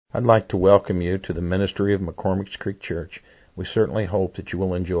I'd like to welcome you to the ministry of McCormick's Creek Church. We certainly hope that you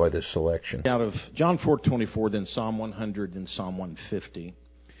will enjoy this selection. Out of John 4:24, then Psalm 100, and Psalm 150.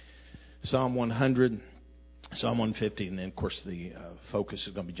 Psalm 100, Psalm 150, and then, of course, the focus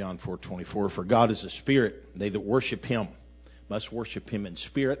is going to be John 4:24. For God is a spirit. They that worship Him must worship Him in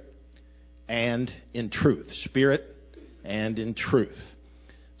spirit and in truth. Spirit and in truth.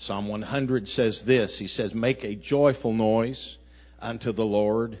 Psalm 100 says this. He says, make a joyful noise unto the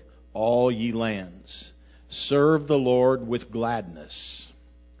Lord, all ye lands. Serve the Lord with gladness.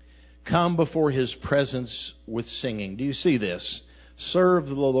 Come before His presence with singing. Do you see this? Serve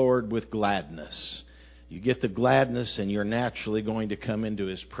the Lord with gladness. You get the gladness and you're naturally going to come into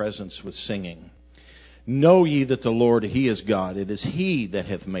His presence with singing. Know ye that the Lord, He is God. It is He that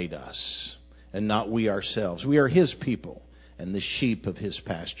hath made us, and not we ourselves. We are His people, and the sheep of His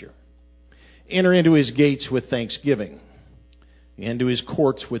pasture. Enter into His gates with thanksgiving, into His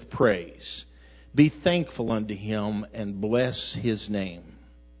courts with praise. Be thankful unto Him, and bless His name.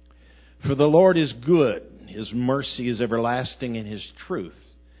 For the Lord is good, His mercy is everlasting, and His truth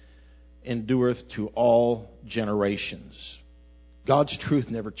endureth to all generations. God's truth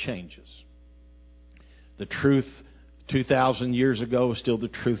never changes. The truth 2,000 years ago is still the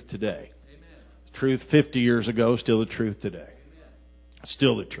truth today. The truth 50 years ago is still the truth today.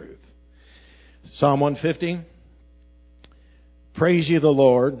 Still the truth. Psalm 150. Praise ye the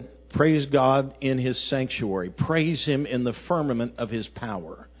Lord. Praise God in His sanctuary. Praise Him in the firmament of His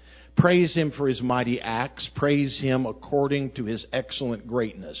power. Praise Him for His mighty acts. Praise Him according to His excellent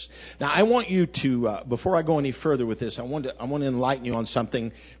greatness. Now, I want you to, before I go any further with this, I want to enlighten you on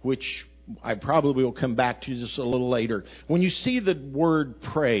something which I probably will come back to just a little later. When you see the word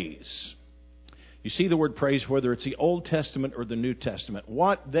praise, you see the word praise, whether it's the Old Testament or the New Testament.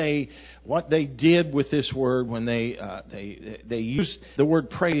 What they did with this word when they used the word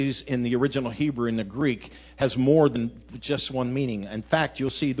praise in the original Hebrew and the Greek has more than just one meaning. In fact, you'll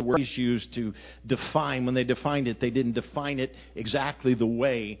see the word is used to define. When they defined it, they didn't define it exactly the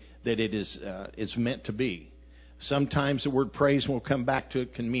way that it is meant to be. Sometimes the word praise, when we'll come back to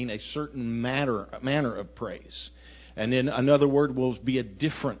it, can mean a certain manner of praise. And then another word will be a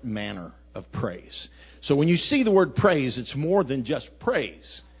different manner of praise. So when you see the word praise, it's more than just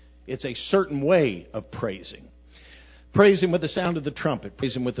praise. It's a certain way of praising. Praise Him with the sound of the trumpet.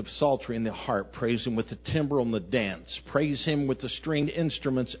 Praise Him with the psaltery and the harp. Praise Him with the timbrel and the dance. Praise Him with the stringed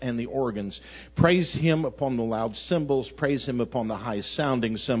instruments and the organs. Praise Him upon the loud cymbals. Praise Him upon the high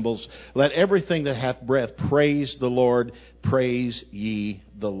sounding cymbals. Let everything that hath breath praise the Lord. Praise ye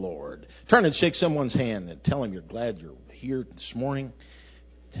the Lord. Turn and shake someone's hand and tell him you're glad you're here this morning.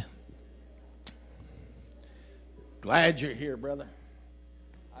 Glad you're here, brother.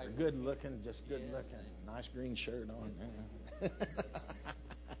 Good looking, just good looking. Nice green shirt on.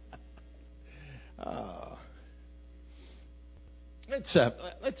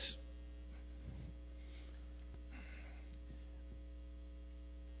 Let's.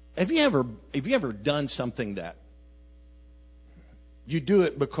 Have you ever done something that you do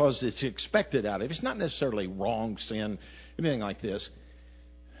it because it's expected out of you? It's not necessarily wrong, sin, anything like this,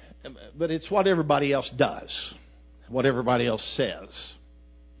 but it's what everybody else does, what everybody else says.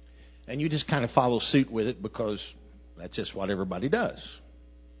 And you just kind of follow suit with it because that's just what everybody does.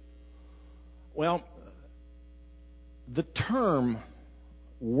 Well, the term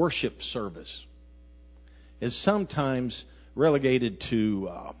worship service is sometimes relegated to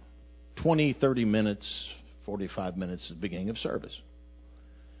 20, 30 minutes, 45 minutes at the beginning of service.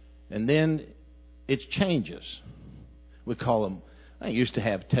 And then it changes. We call them, I used to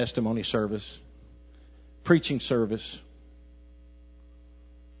have testimony service, preaching service.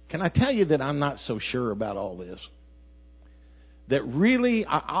 Can I tell you that I'm not so sure about all this? That really,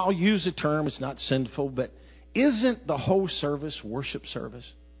 I'll use the term, it's not sinful, but isn't the whole service worship service?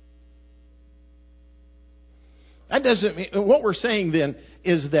 That doesn't mean, what we're saying then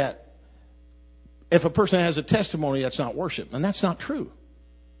is that if a person has a testimony, that's not worship. And that's not true.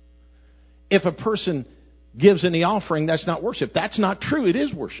 If a person gives in the offering, that's not worship. That's not true. It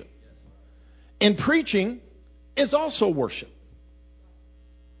is worship. And preaching is also worship.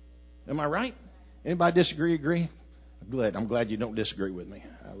 Am I right? Anybody disagree, agree? I'm glad you don't disagree with me.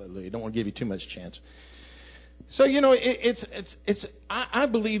 Hallelujah. Don't want to give you too much chance. So, I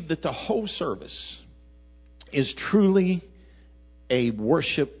believe that the whole service is truly a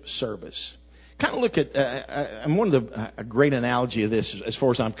worship service. Kind of look at, and one of a great analogy of this, as far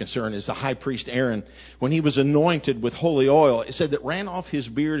as I'm concerned, is the high priest Aaron, when he was anointed with holy oil, it said that ran off his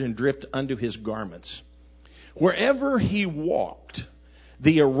beard and dripped unto his garments. Wherever he walked,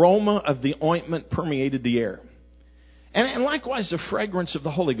 the aroma of the ointment permeated the air. And likewise, the fragrance of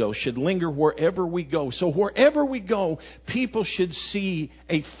the Holy Ghost should linger wherever we go. So wherever we go, people should see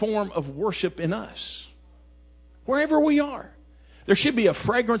a form of worship in us. Wherever we are. There should be a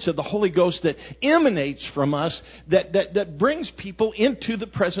fragrance of the Holy Ghost that emanates from us, that brings people into the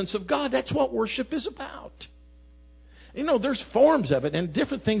presence of God. That's what worship is about. You know, there's forms of it and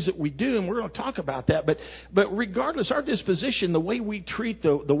different things that we do, and we're going to talk about that. But regardless, our disposition, the way we treat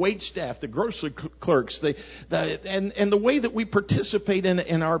the wait staff, the grocery clerks, and the way that we participate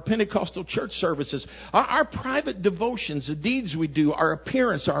in our Pentecostal church services, our private devotions, the deeds we do, our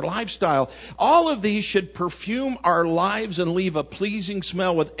appearance, our lifestyle, all of these should perfume our lives and leave a pleasing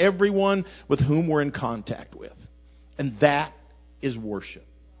smell with everyone with whom we're in contact with. And that is worship.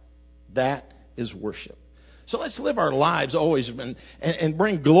 That is worship. So let's live our lives always and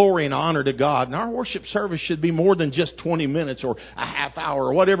bring glory and honor to God. And our worship service should be more than just 20 minutes or a half hour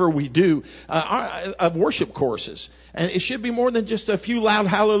or whatever we do of worship courses. And it should be more than just a few loud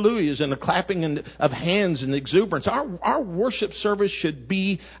hallelujahs and the clapping of hands and exuberance. Our worship service should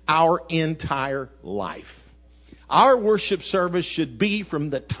be our entire life. Our worship service should be from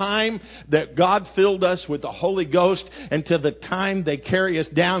the time that God filled us with the Holy Ghost until the time they carry us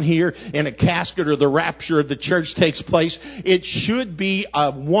down here in a casket or the rapture of the church takes place. It should be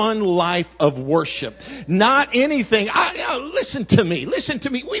a one life of worship. Not anything. Listen to me.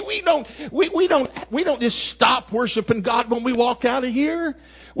 We don't just stop worshiping God when we walk out of here.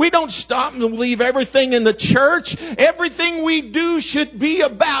 We don't stop and leave everything in the church. Everything we do should be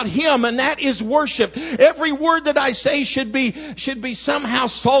about Him, and that is worship. Every word that I say should be somehow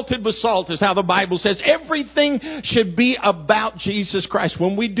salted with salt, is how the Bible says. Everything should be about Jesus Christ.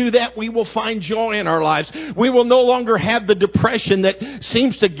 When we do that, we will find joy in our lives. We will no longer have the depression that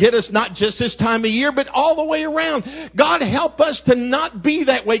seems to get us not just this time of year, but all the way around. God help us to not be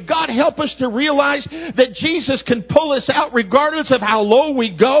that way. God help us to realize that Jesus can pull us out regardless of how low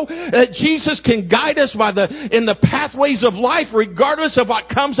we go, that Jesus can guide us in the pathways of life regardless of what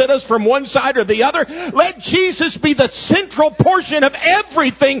comes at us from one side or the other. Let Jesus be the central portion of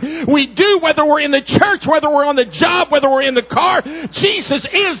everything we do, whether we're in the church, whether we're on the job, whether we're in the car. Jesus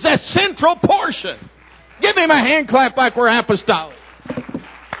is the central portion. Give Him a hand clap like we're apostolic.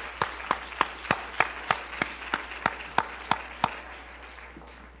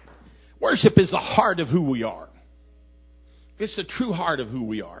 Worship is the heart of who we are. It's the true heart of who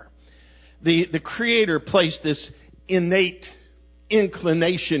we are. The Creator placed this innate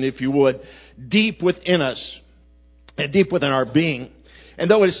inclination, if you would, deep within us and deep within our being. And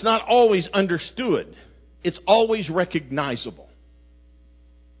though it's not always understood, it's always recognizable.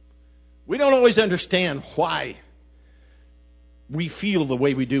 We don't always understand why we feel the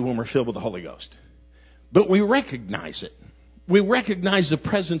way we do when we're filled with the Holy Ghost. But we recognize it. We recognize the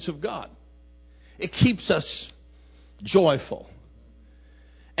presence of God. It keeps us joyful.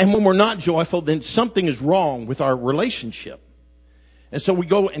 And when we're not joyful, then something is wrong with our relationship. And so we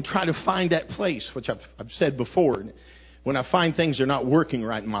go and try to find that place, which I've said before. When I find things are not working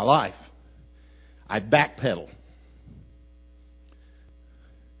right in my life, I backpedal.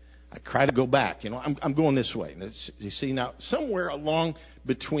 I try to go back. You know, I'm going this way. You see, now, somewhere along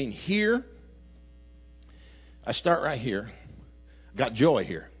between here, I start right here. I got joy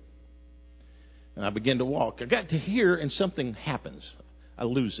here. And I begin to walk. I got to here and something happens. I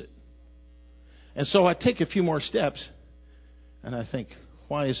lose it. And so I take a few more steps and I think,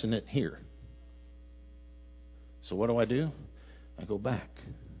 why isn't it here? So what do? I go back.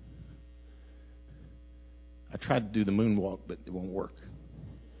 I tried to do the moonwalk, but it won't work.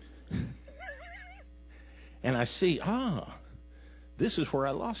 And I see, this is where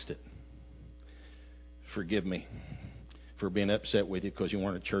I lost it. Forgive me for being upset with you because you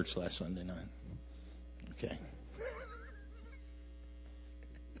weren't at church last Sunday night. Okay.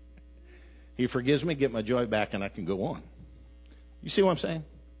 He forgives me, get my joy back, and I can go on. You see what I'm saying?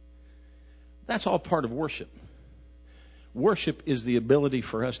 That's all part of worship. Worship is the ability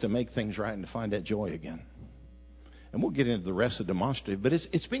for us to make things right and to find that joy again. And we'll get into the rest of the demonstrative, but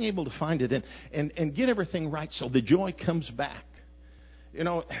it's being able to find it and get everything right so the joy comes back. You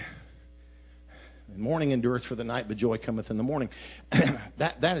know, morning endureth for the night, but joy cometh in the morning.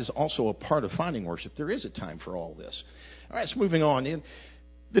 That is also a part of finding worship. There is a time for all this. All right, so moving on.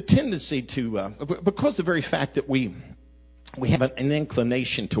 The tendency to, because the very fact that we have an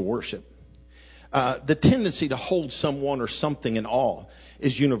inclination to worship, the tendency to hold someone or something in awe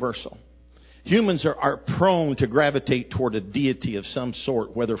is universal. Humans are prone to gravitate toward a deity of some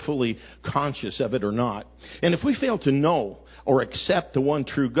sort, whether fully conscious of it or not. And if we fail to know or accept the one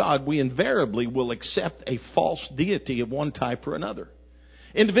true God, we invariably will accept a false deity of one type or another.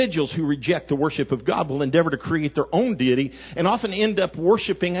 Individuals who reject the worship of God will endeavor to create their own deity and often end up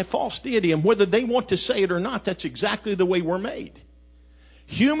worshiping a false deity. And whether they want to say it or not, that's exactly the way we're made.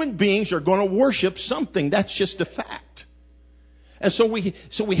 Human beings are going to worship something. That's just a fact. And so we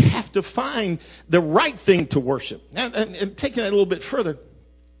have to find the right thing to worship. And taking it a little bit further,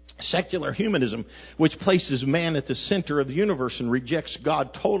 secular humanism, which places man at the center of the universe and rejects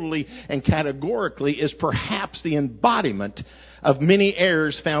God totally and categorically, is perhaps the embodiment of many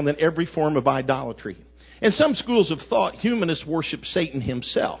errors found in every form of idolatry. In some schools of thought, humanists worship Satan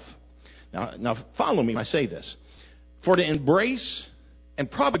himself. Now follow me when I say this. For to embrace and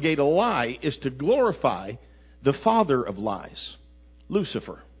propagate a lie is to glorify the father of lies,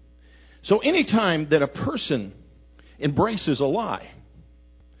 Lucifer. So anytime that a person embraces a lie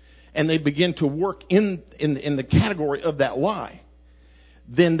and they begin to work in the category of that lie,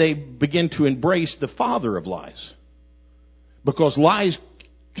 then they begin to embrace the father of lies. Because lies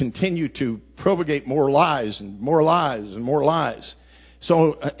continue to propagate more lies and more lies and more lies.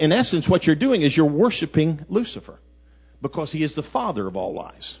 So in essence, what you're doing is you're worshiping Lucifer, because he is the father of all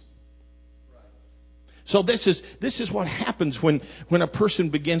lies. So this is what happens when a person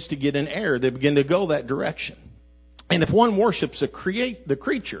begins to get in error. They begin to go that direction. And if one worships the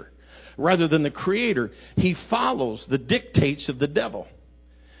creature rather than the creator, he follows the dictates of the devil.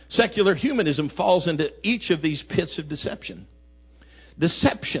 Secular humanism falls into each of these pits of deception.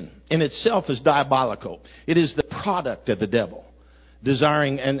 Deception in itself is diabolical. It is the product of the devil.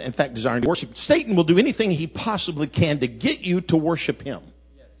 Desiring to worship. Satan will do anything he possibly can to get you to worship him.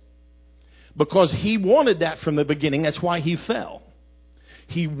 Yes. Because he wanted that from the beginning. That's why he fell.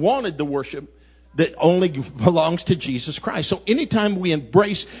 He wanted the worship that only belongs to Jesus Christ. So anytime we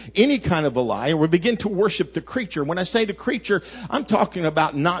embrace any kind of a lie and we begin to worship the creature, when I say the creature, I'm talking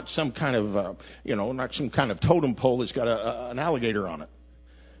about not some kind of, not some kind of totem pole that's got an alligator on it.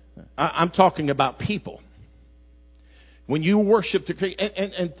 I'm talking about people. When you worship the creature,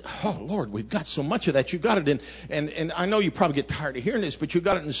 and oh Lord, we've got so much of that. You've got it in, and I know you probably get tired of hearing this, but you've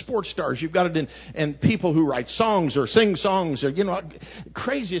got it in sports stars. You've got it in people who write songs or sing songs, or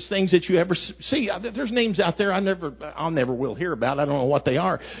craziest things that you ever see. There's names out there I'll never will hear about. I don't know what they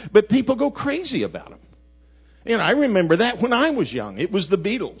are, but people go crazy about them. I remember that when I was young. It was the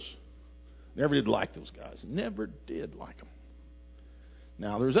Beatles. Never did like those guys. Never did like them.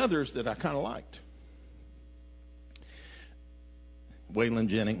 Now there's others that I kind of liked. Waylon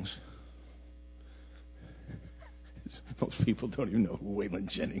Jennings. Most people don't even know who Waylon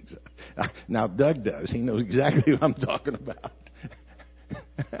Jennings is. Now Doug does. He knows exactly who I'm talking about.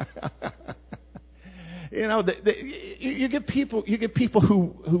 You get people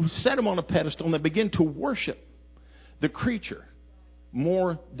who set him on a pedestal and they begin to worship the creature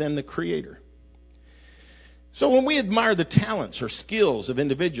more than the creator. So when we admire the talents or skills of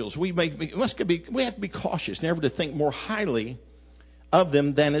individuals, we have to be cautious, never to think more highly of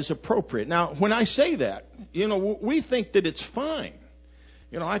them than is appropriate. Now, when I say that, we think that it's fine.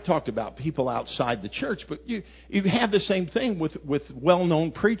 I talked about people outside the church, but you have the same thing with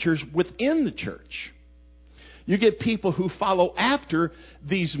well-known preachers within the church. You get people who follow after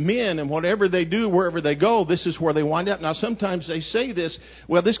these men, and whatever they do, wherever they go, this is where they wind up. Now, sometimes they say this,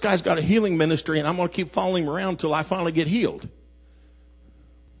 well, this guy's got a healing ministry, and I'm going to keep following him around until I finally get healed.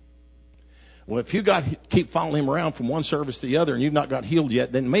 Well, if you keep following him around from one service to the other and you've not got healed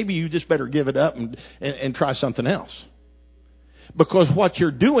yet, then maybe you just better give it up and try something else. Because what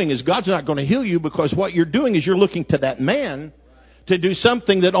you're doing is God's not going to heal you, because what you're doing is you're looking to that man to do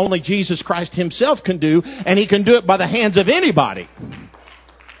something that only Jesus Christ himself can do, and he can do it by the hands of anybody.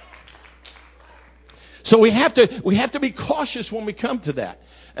 So we have to be cautious when we come to that.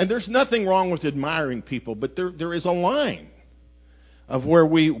 And there's nothing wrong with admiring people, but there is a line of where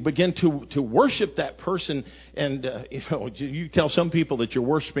we begin to worship that person. And you tell some people that you're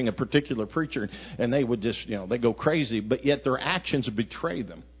worshiping a particular preacher, and they would just they go crazy, but yet their actions betray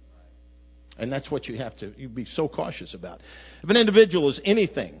them. And that's what you be so cautious about. If an individual is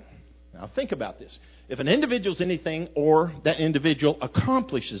anything, now think about this. If an individual is anything, or that individual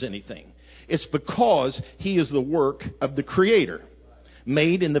accomplishes anything, it's because he is the work of the Creator,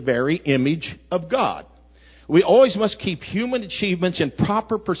 made in the very image of God. We always must keep human achievements in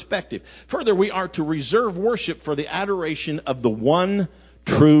proper perspective. Further, we are to reserve worship for the adoration of the one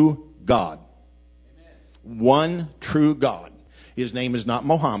true God. Amen. One true God. His name is not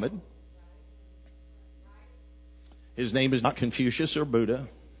Mohammed. His name is not Confucius or Buddha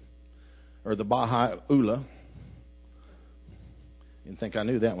or the Baha'u'llah. You didn't think I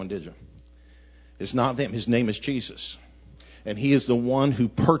knew that one, did you? It's not them. His name is Jesus. And He is the one who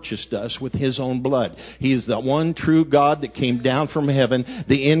purchased us with His own blood. He is the one true God that came down from heaven,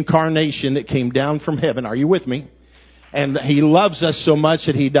 the incarnation that came down from heaven. Are you with me? And He loves us so much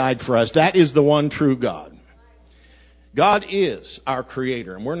that He died for us. That is the one true God. God is our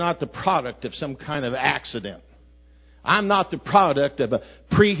Creator, and we're not the product of some kind of accident. I'm not the product of a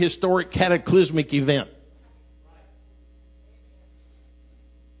prehistoric cataclysmic event.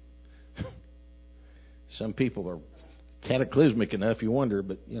 Some people are cataclysmic enough, you wonder,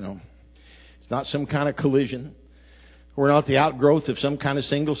 but, it's not some kind of collision. We're not the outgrowth of some kind of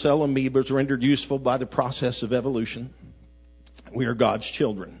single-cell amoebas rendered useful by the process of evolution. We are God's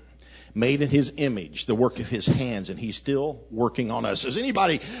children, made in His image, the work of His hands, and He's still working on us. Has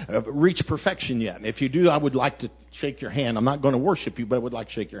anybody reached perfection yet? And if you do, I would like to shake your hand. I'm not going to worship you, but I would like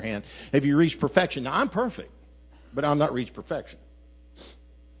to shake your hand. Have you reached perfection? Now, I'm perfect, but I'm not reached perfection.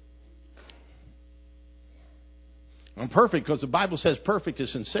 I'm perfect because the Bible says perfect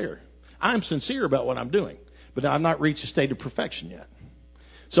is sincere. I'm sincere about what I'm doing, but I've not reached a state of perfection yet.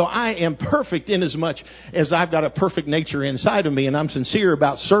 So I am perfect in as much as I've got a perfect nature inside of me, and I'm sincere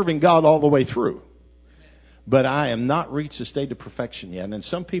about serving God all the way through. But I am not reached a state of perfection yet. And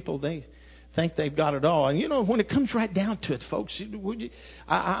some people, they think they've got it all. And when it comes right down to it, folks,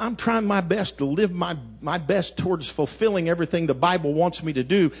 I'm trying my best to live my best towards fulfilling everything the Bible wants me to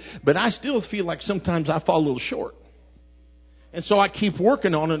do, but I still feel like sometimes I fall a little short. And so I keep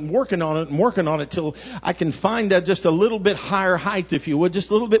working on it and working on it and working on it till I can find that just a little bit higher height, if you would, just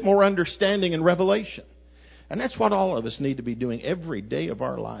a little bit more understanding and revelation. And that's what all of us need to be doing every day of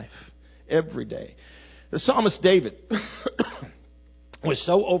our life. Every day. The psalmist David was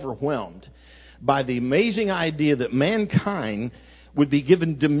so overwhelmed by the amazing idea that mankind would be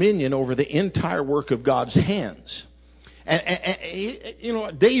given dominion over the entire work of God's hands.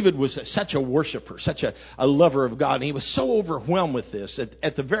 And David was such a worshiper, such a lover of God, and he was so overwhelmed with this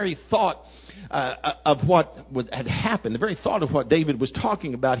at the very thought of what had happened, the very thought of what David was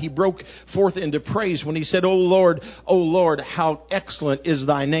talking about. He broke forth into praise when he said, O Lord, how excellent is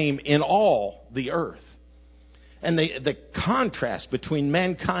thy name in all the earth. And the contrast between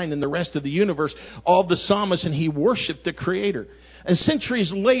mankind and the rest of the universe, all the psalmists, and he worshiped the Creator. And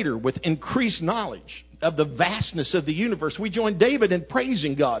centuries later, with increased knowledge of the vastness of the universe, we join David in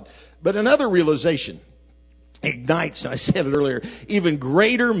praising God. But another realization ignites, I said it earlier, even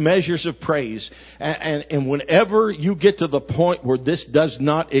greater measures of praise. And whenever you get to the point where this does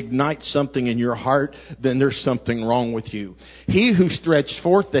not ignite something in your heart, then there's something wrong with you. He who stretched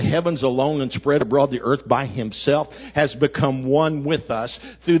forth the heavens alone and spread abroad the earth by Himself has become one with us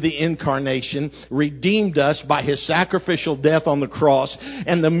through the incarnation, redeemed us by His sacrificial death on the cross,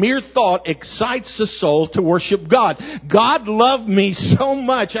 and the mere thought excites the soul to worship God. God loved me so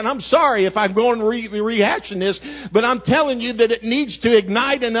much, and I'm sorry if I'm going rehashing this, but I'm telling you that it needs to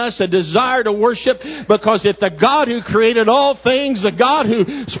ignite in us a desire to worship, because if the God who created all things, the God who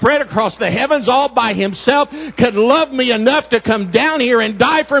spread across the heavens all by Himself, could love me enough to come down here and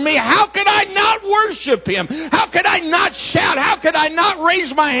die for me, how could I not worship Him? How could I not shout? How could I not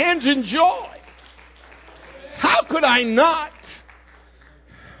raise my hands in joy? How could I not?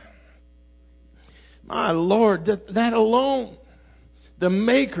 My Lord, that alone, the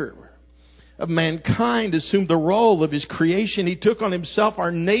Maker of mankind, assumed the role of His creation. He took on Himself our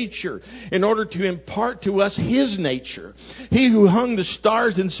nature in order to impart to us His nature. He who hung the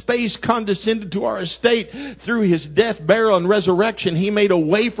stars in space condescended to our estate through His death, burial, and resurrection. He made a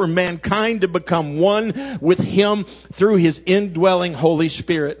way for mankind to become one with Him through His indwelling Holy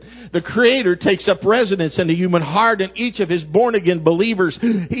Spirit. The Creator takes up residence in the human heart, and each of His born-again believers,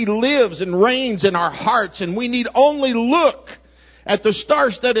 He lives and reigns in our hearts, and we need only look at the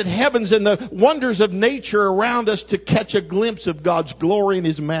star-studded heavens and the wonders of nature around us to catch a glimpse of God's glory and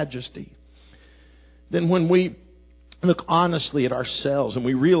His majesty. Then when we look honestly at ourselves and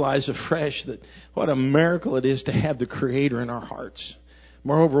we realize afresh that what a miracle it is to have the Creator in our hearts.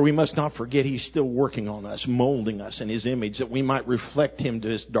 Moreover, we must not forget He's still working on us, molding us in His image, that we might reflect Him to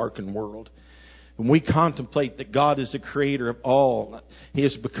this darkened world. When we contemplate that God is the Creator of all, He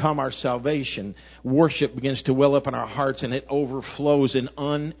has become our salvation, worship begins to well up in our hearts, and it overflows in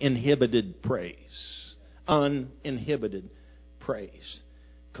uninhibited praise. Uninhibited praise.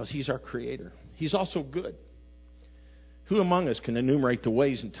 Because He's our Creator. He's also good. Who among us can enumerate the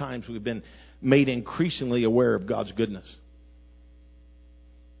ways and times we've been made increasingly aware of God's goodness?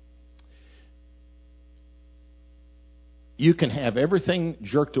 You can have everything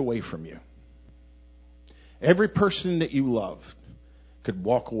jerked away from you. Every person that you loved could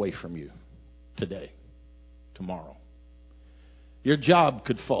walk away from you today, tomorrow. Your job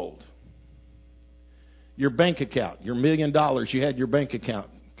could fold. Your bank account, your $1 million you had in your bank account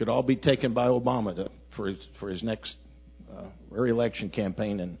could all be taken by Obama for his next re-election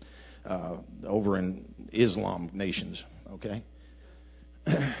campaign over in Islam nations. Okay?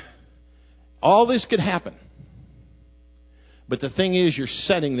 All this could happen. But the thing is, you're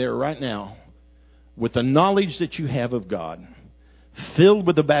sitting there right now with the knowledge that you have of God, filled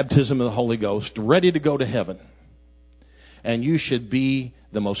with the baptism of the Holy Ghost, ready to go to heaven. And you should be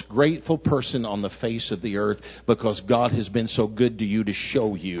the most grateful person on the face of the earth because God has been so good to you to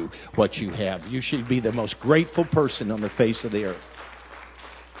show you what you have. You should be the most grateful person on the face of the earth.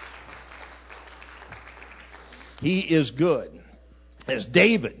 He is good. As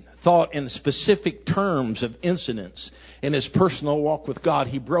David thought in specific terms of incidents in his personal walk with God,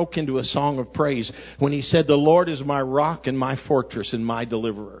 he broke into a song of praise when he said, "The Lord is my rock and my fortress and my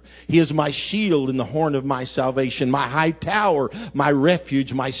deliverer. He is my shield and the horn of my salvation, my high tower, my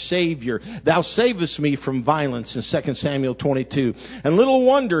refuge, my Savior. Thou savest me from violence," in 2 Samuel 22. And little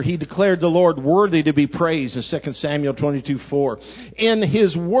wonder he declared the Lord worthy to be praised in 2 Samuel 22:4. In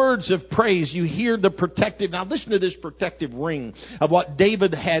his words of praise, you hear the protective, now listen to this protective ring of what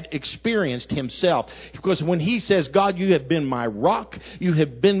David had experienced himself. Because when he says, "God, you have been my rock, you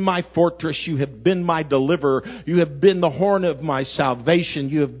have been my fortress, you have been my deliverer, you have been the horn of my salvation,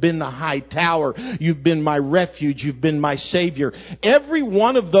 you have been the high tower, you've been my refuge, you've been my Savior." Every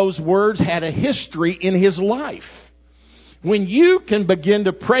one of those words had a history in his life. When you can begin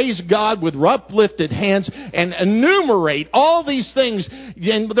to praise God with uplifted hands and enumerate all these things,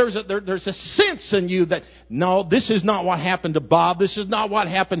 and there's a sense in you that, no, this is not what happened to Bob. This is not what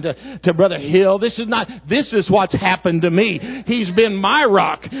happened to Brother Hill. This is what's happened to me. He's been my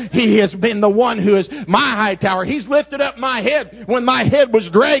rock. He has been the one who is my high tower. He's lifted up my head when my head was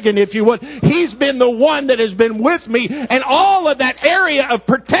dragging, if you would. He's been the one that has been with me. And all of that area of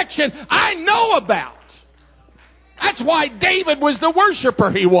protection I know about. That's why David was the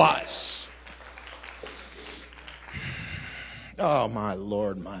worshiper he was. Oh, my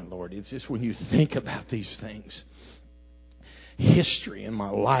Lord, my Lord. It's just when you think about these things. History in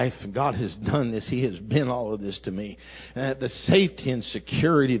my life, and God has done this. He has been all of this to me. The safety and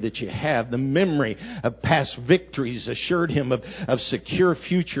security that you have, the memory of past victories assured him of secure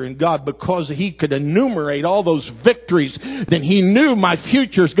future in God. Because he could enumerate all those victories, then he knew my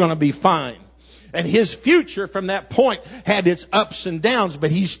future is going to be fine. And his future from that point had its ups and downs, but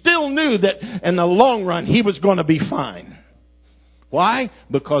he still knew that in the long run he was going to be fine. Why?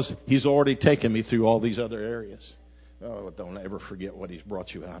 Because he's already taken me through all these other areas. Oh, don't ever forget what he's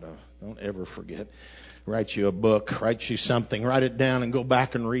brought you out of. Don't ever forget. Write you a book, write you something, write it down and go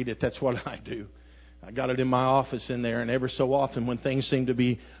back and read it. That's what I do. I got it in my office in there, and ever so often when things seem to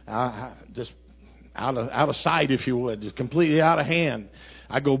be just out of sight, if you would, just completely out of hand,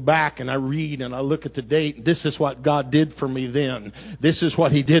 I go back and I read and I look at the date. This is what God did for me then. This is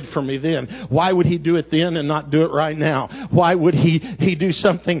what He did for me then. Why would He do it then and not do it right now? Why would He do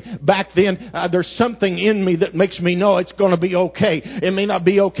something back then? There's something in me that makes me know it's going to be okay. It may not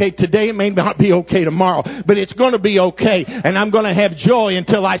be okay today. It may not be okay tomorrow. But it's going to be okay. And I'm going to have joy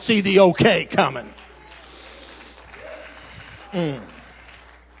until I see the okay coming.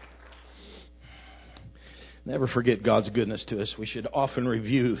 Never forget God's goodness to us. We should often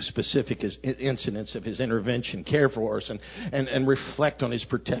review specific incidents of His intervention, care for us, and reflect on His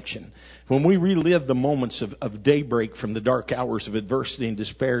protection. When we relive the moments of daybreak from the dark hours of adversity and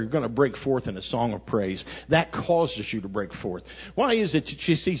despair, you're going to break forth in a song of praise. That causes you to break forth. Why is it that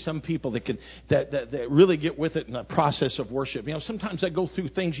you see some people that really get with it in the process of worship? You know, sometimes they go through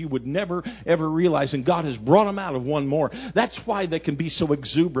things you would never, ever realize, and God has brought them out of one more. That's why they can be so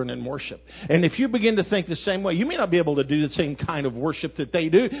exuberant in worship. And if you begin to think the same way, you may not be able to do the same kind of worship that they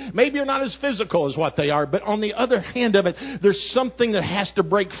do. Maybe you're not as physical as what they are, but on the other hand of it, there's something that has to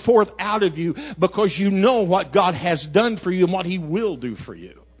break forth out of you because you know what God has done for you and what He will do for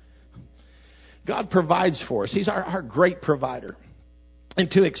you. God provides for us. He's our great provider.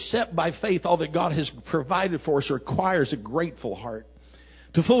 And to accept by faith all that God has provided for us requires a grateful heart.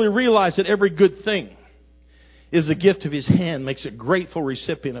 To fully realize that every good thing is a gift of His hand makes a grateful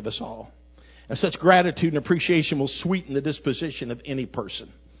recipient of us all. And such gratitude and appreciation will sweeten the disposition of any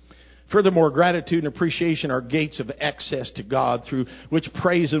person. Furthermore, gratitude and appreciation are gates of access to God through which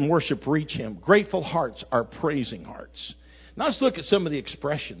praise and worship reach Him. Grateful hearts are praising hearts. Now let's look at some of the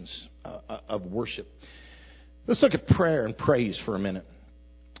expressions of worship. Let's look at prayer and praise for a minute.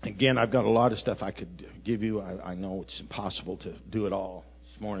 Again, I've got a lot of stuff I could give you. I know it's impossible to do it all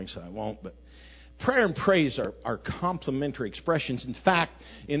this morning, so I won't, but prayer and praise are complementary expressions. In fact,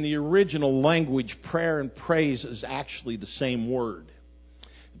 in the original language, prayer and praise is actually the same word.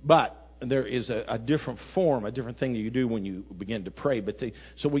 But there is a different form, a different thing that you do when you begin to pray.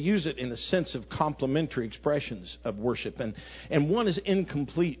 So we use it in the sense of complementary expressions of worship. And one is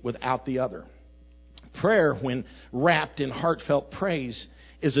incomplete without the other. Prayer, when wrapped in heartfelt praise,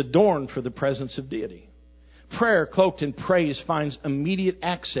 is adorned for the presence of deity. Prayer cloaked in praise finds immediate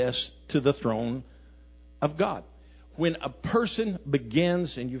access to the throne of God. When a person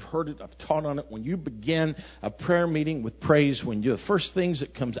begins, and you've heard it, I've taught on it, when you begin a prayer meeting with praise, the first things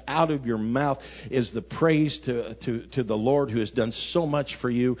that comes out of your mouth is the praise to the Lord who has done so much for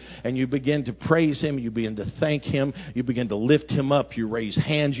you, and you begin to praise Him, you begin to thank Him, you begin to lift Him up, you raise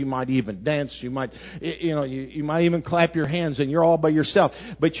hands, you might even dance, you might even clap your hands, and you're all by yourself,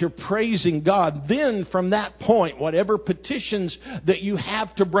 but you're praising God. Then from that point, whatever petitions that you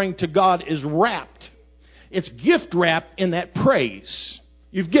have to bring to God is wrapped. It's gift wrapped in that praise.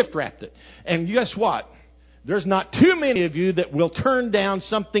 You've gift wrapped it. And guess what? There's not too many of you that will turn down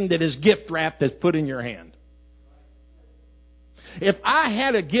something that is gift wrapped that's put in your hand. If I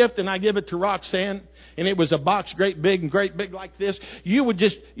had a gift and I give it to Roxanne, and it was a box great big like this, you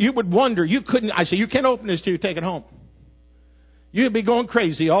would wonder, I say, you can't open this till you take it home. You'd be going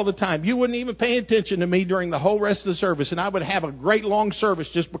crazy all the time. You wouldn't even pay attention to me during the whole rest of the service, and I would have a great long service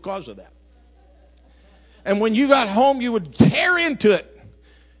just because of that. And when you got home, you would tear into it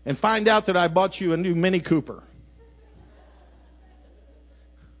and find out that I bought you a new Mini Cooper.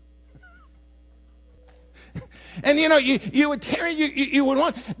 And you would tear, you would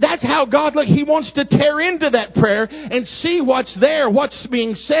want, that's how God, He wants to tear into that prayer and see what's there, what's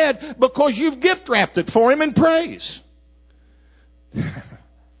being said, because you've gift wrapped it for Him in praise.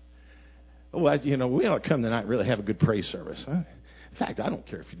 Well, we ought to come tonight and really have a good praise service. Huh? In fact, I don't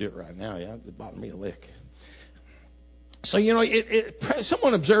care if you do it right now. Yeah, it bothered me a lick. So,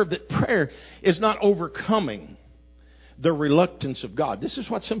 someone observed that prayer is not overcoming the reluctance of God. This is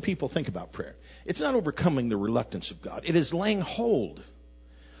what some people think about prayer. It's not overcoming the reluctance of God. It is laying hold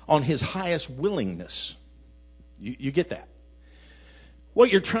on His highest willingness. You get that? What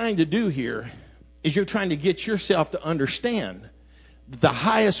you're trying to do here is you're trying to get yourself to understand that the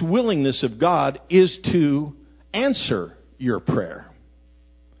highest willingness of God is to answer your prayer.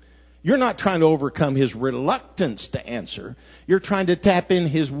 You're not trying to overcome His reluctance to answer. You're trying to tap in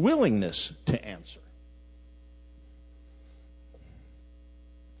His willingness to answer.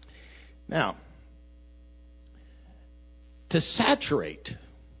 Now, to saturate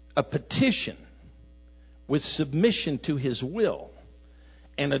a petition with submission to His will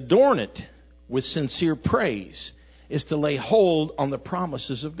and adorn it with sincere praise is to lay hold on the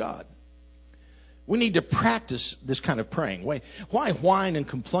promises of God. We need to practice this kind of praying. Why whine and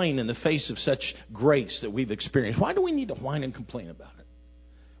complain in the face of such grace that we've experienced? Why do we need to whine and complain about it?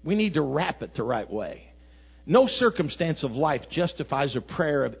 We need to wrap it the right way. No circumstance of life justifies a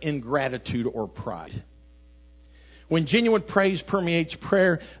prayer of ingratitude or pride. When genuine praise permeates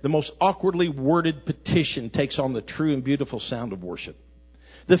prayer, the most awkwardly worded petition takes on the true and beautiful sound of worship.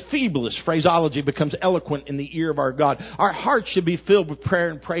 The feeblest phraseology becomes eloquent in the ear of our God. Our hearts should be filled with prayer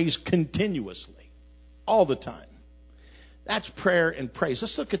and praise continuously. All the time. That's prayer and praise.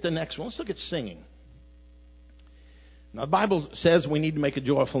 Let's look at the next one. Let's look at singing. Now, the Bible says we need to make a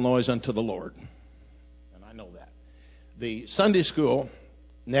joyful noise unto the Lord. And I know that. The Sunday school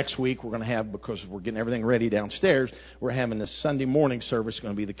next week we're going to have, because we're getting everything ready downstairs, we're having this Sunday morning service. It's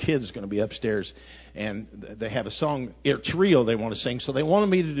going to be the kids going to be upstairs. And they have a song, it's real, they want to sing. So they wanted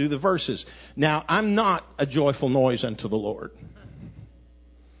me to do the verses. Now, I'm not a joyful noise unto the Lord.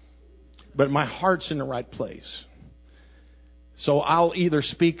 But my heart's in the right place. So I'll either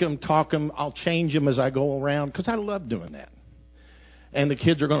speak them, talk them, I'll change them as I go around, because I love doing that. And the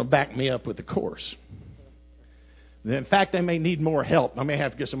kids are going to back me up with the chorus. In fact, they may need more help. I may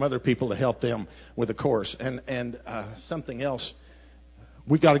have to get some other people to help them with the chorus. And something else,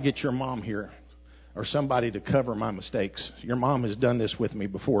 we got to get your mom here, or somebody to cover my mistakes. Your mom has done this with me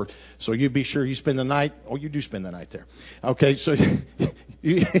before, so you be sure you spend the night. Oh, you do spend the night there. Okay, so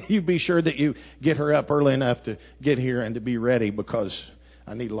you be sure that you get her up early enough to get here and to be ready, because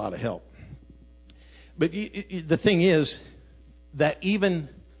I need a lot of help. But the thing is that even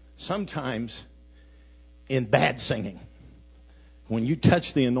sometimes in bad singing, when you touch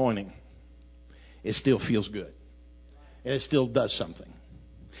the anointing, it still feels good. And it still does something.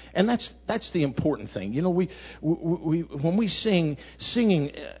 And that's the important thing. We when we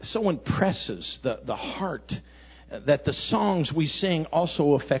singing so impresses the heart that the songs we sing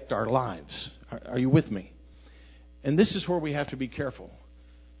also affect our lives. Are you with me? And this is where we have to be careful.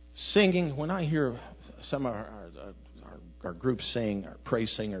 Singing, when I hear some of our our group sing, our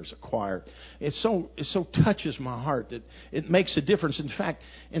praise singers, a choir. It so touches my heart that it makes a difference.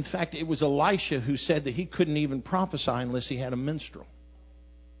 In fact, it was Elisha who said that he couldn't even prophesy unless he had a minstrel.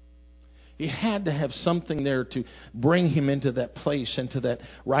 He had to have something there to bring him into that place, into that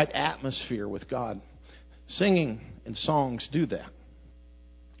right atmosphere with God. Singing and songs do that.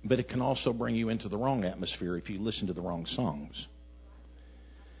 But it can also bring you into the wrong atmosphere if you listen to the wrong songs.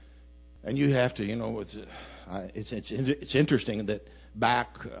 And you have to, it's interesting that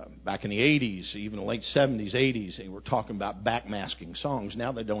back in the 80s, even the late 70s, 80s, they were talking about backmasking songs.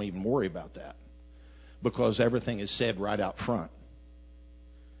 Now they don't even worry about that because everything is said right out front.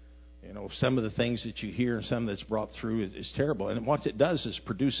 Some of the things that you hear and some that's brought through is terrible. And what it does is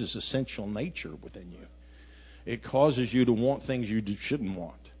produces essential nature within you. It causes you to want things you shouldn't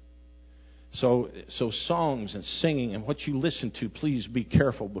want. So songs and singing and what you listen to, please be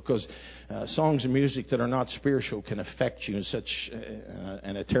careful, because songs and music that are not spiritual can affect you in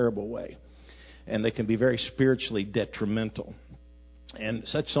in a terrible way. And they can be very spiritually detrimental. And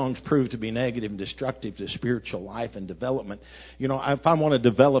such songs prove to be negative and destructive to spiritual life and development. If I want to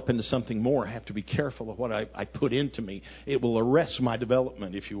develop into something more, I have to be careful of what I put into me. It will arrest my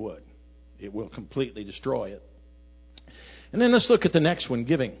development, if you would. It will completely destroy it. And then let's look at the next one,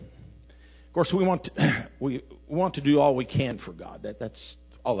 giving. Of course, we want to do all we can for God. That's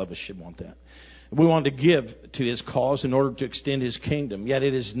all of us should want that. We want to give to His cause in order to extend His kingdom. Yet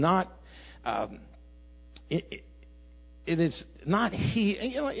it is not. It is not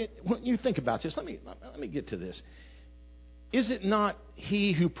He. When you think about this, let me get to this. Is it not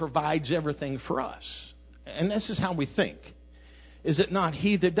He who provides everything for us? And this is how we think. Is it not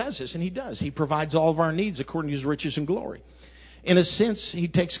He that does this? And He does. He provides all of our needs according to His riches and glory. In a sense, He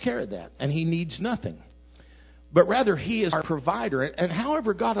takes care of that, and He needs nothing. But rather, He is our provider. And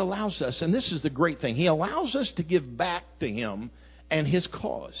however God allows us, and this is the great thing, He allows us to give back to Him and His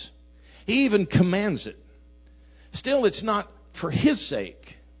cause. He even commands it. Still, it's not for His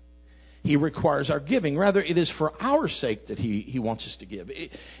sake He requires our giving. Rather, it is for our sake that He wants us to give.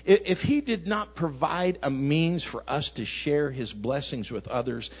 If He did not provide a means for us to share His blessings with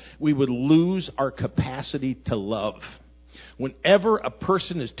others, we would lose our capacity to love. Whenever a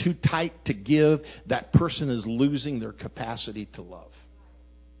person is too tight to give, that person is losing their capacity to love.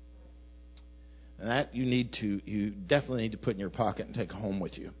 And that you definitely need to put in your pocket and take home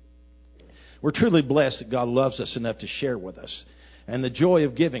with you. We're truly blessed that God loves us enough to share with us. And the joy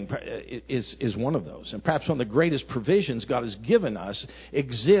of giving is one of those. And perhaps one of the greatest provisions God has given us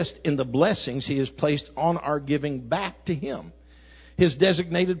exists in the blessings He has placed on our giving back to Him. His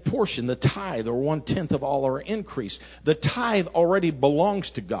designated portion, the tithe, or 1/10 of all our increase. The tithe already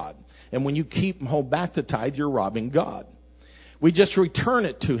belongs to God. And when you keep and hold back the tithe, you're robbing God. We just return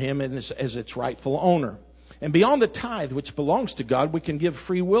it to Him as its rightful owner. And beyond the tithe, which belongs to God, we can give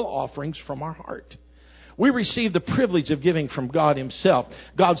free will offerings from our heart. We receive the privilege of giving from God Himself.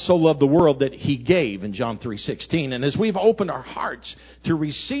 God so loved the world that He gave in John 3:16. And as we've opened our hearts to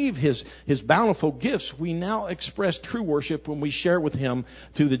receive His bountiful gifts, we now express true worship when we share with Him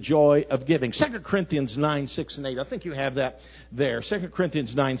through the joy of giving. 2 Corinthians 9:6 and 8. I think you have that there. 2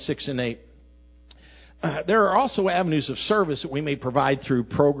 Corinthians 9:6 and 8. There are also avenues of service that we may provide through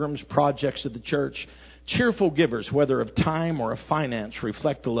programs, projects of the church. Cheerful givers, whether of time or of finance,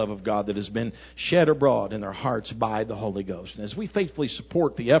 reflect the love of God that has been shed abroad in their hearts by the Holy Ghost. And as we faithfully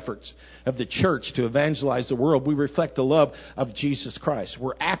support the efforts of the church to evangelize the world, we reflect the love of Jesus Christ.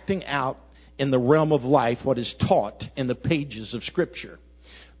 We're acting out in the realm of life what is taught in the pages of Scripture.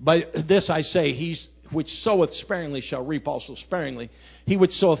 By this I say, He which soweth sparingly shall reap also sparingly. He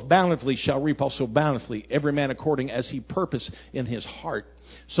which soweth bountifully shall reap also bountifully. Every man according as he purpose in his heart.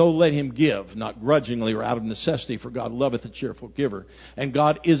 So let him give, not grudgingly or out of necessity, for God loveth a cheerful giver. And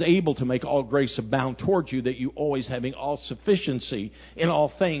God is able to make all grace abound towards you, that you always having all sufficiency in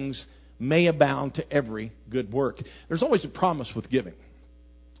all things may abound to every good work. There's always a promise with giving.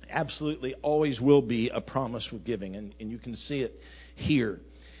 Absolutely always will be a promise with giving. And you can see it here.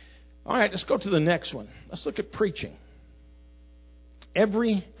 All right, let's go to the next one. Let's look at preaching.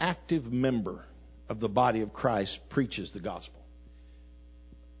 Every active member of the body of Christ preaches the gospel.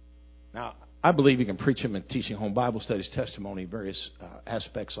 Now, I believe you can preach them in teaching home Bible studies, testimony, various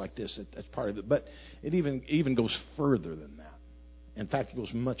aspects like this. That's part of it. But it even goes further than that. In fact, it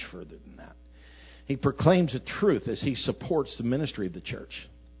goes much further than that. He proclaims the truth as he supports the ministry of the church.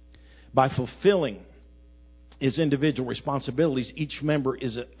 By fulfilling his individual responsibilities, each member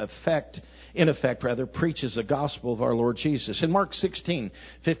in effect, preaches the gospel of our Lord Jesus. In Mark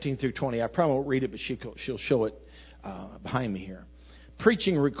 16:15 through 20, I probably won't read it, but she'll show it behind me here.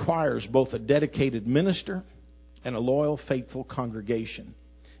 Preaching requires both a dedicated minister and a loyal, faithful congregation,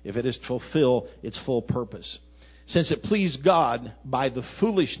 if it is to fulfill its full purpose. Since it pleased God by the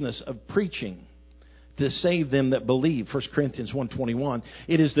foolishness of preaching to save them that believe, 1 Corinthians 1:21,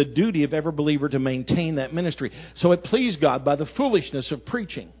 it is the duty of every believer to maintain that ministry. So it pleased God by the foolishness of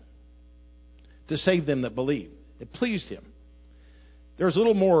preaching to save them that believe. It pleased Him. There's a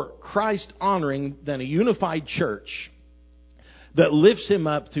little more Christ-honoring than a unified church that lifts Him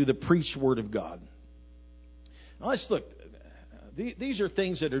up through the preached Word of God. Now let's look. These are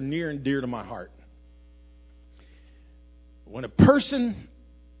things that are near and dear to my heart. When a person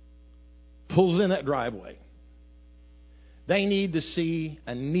pulls in that driveway, they need to see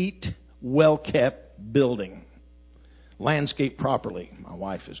a neat, well-kept building, landscaped properly. My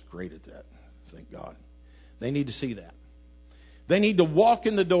wife is great at that, thank God. They need to see that. They need to walk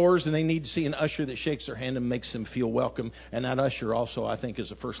in the doors, and they need to see an usher that shakes their hand and makes them feel welcome. And that usher also, I think, is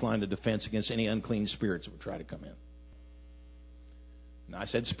the first line of defense against any unclean spirits that would try to come in. Now, I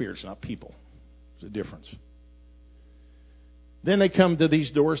said spirits, not people. There's a difference. Then they come to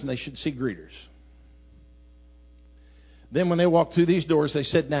these doors, and they should see greeters. Then when they walk through these doors, they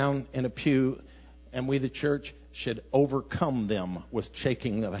sit down in a pew, and we, the church, should overcome them with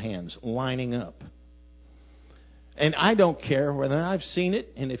shaking of hands, lining up. And I don't care whether I've seen it,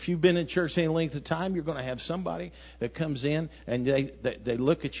 and if you've been in church any length of time, you're going to have somebody that comes in, and they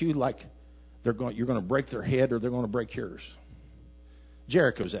look at you like you're going to break their head or they're going to break yours.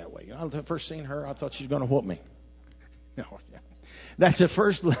 Jericho's that way. I first seen her, I thought she was going to whoop me. No, yeah. That's the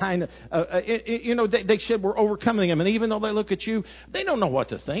first line. They said we're overcoming them. And even though they look at you, they don't know what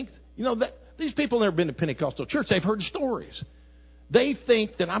to think. These people have never been to Pentecostal church. They've heard stories. They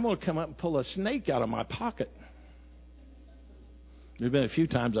think that I'm going to come up and pull a snake out of my pocket. There's been a few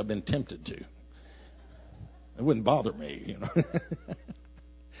times I've been tempted to. It wouldn't bother me,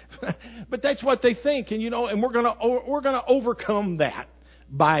 But that's what they think. And, and we're going to overcome that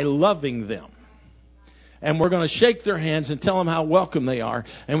by loving them. And we're going to shake their hands and tell them how welcome they are.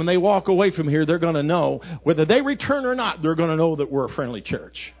 And when they walk away from here, they're going to know, whether they return or not, they're going to know that we're a friendly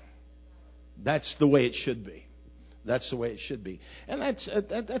church. That's the way it should be. That's the way it should be. And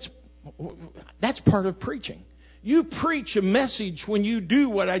that's part of preaching. You preach a message when you do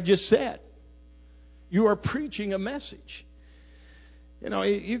what I just said. You are preaching a message.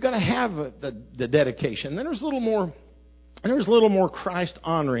 You've got to have the dedication. Then there's a little more Christ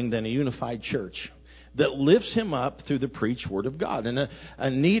honoring than a unified church that lifts Him up through the preached Word of God. And a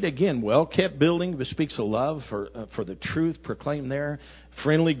neat, again, well-kept building that speaks of love for the truth proclaimed there,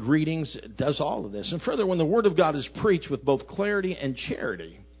 friendly greetings, does all of this. And further, when the Word of God is preached with both clarity and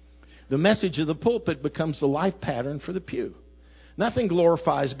charity, the message of the pulpit becomes the life pattern for the pew. Nothing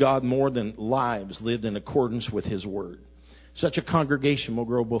glorifies God more than lives lived in accordance with His Word. Such a congregation will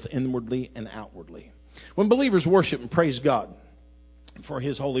grow both inwardly and outwardly. When believers worship and praise God for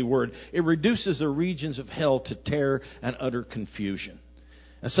His holy word, it reduces the regions of hell to terror and utter confusion.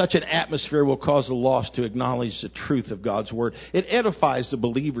 And such an atmosphere will cause the lost to acknowledge the truth of God's word. It edifies the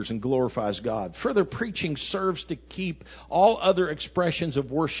believers and glorifies God. Further, preaching serves to keep all other expressions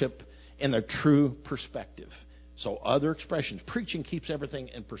of worship in their true perspective. So other expressions. Preaching keeps everything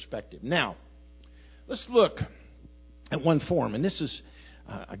in perspective. Now, let's look at one form. And this is,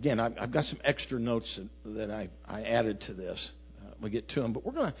 again, I've got some extra notes that I added to this. We'll get to them. But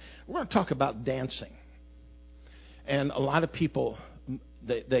we're going to talk about dancing. And a lot of people,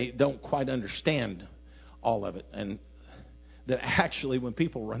 they don't quite understand all of it. And that actually when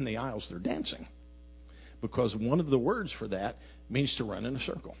people run the aisles, they're dancing. Because one of the words for that means to run in a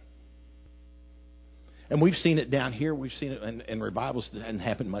circle. And we've seen it down here. We've seen it in revivals. It hasn't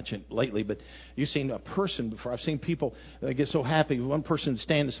happened much lately, but you've seen a person before. I've seen people that get so happy. One person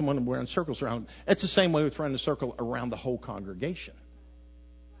stand and someone wearing circles around them. It's the same way with running a circle around the whole congregation.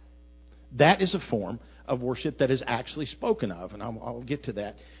 That is a form of worship that is actually spoken of, and I'll get to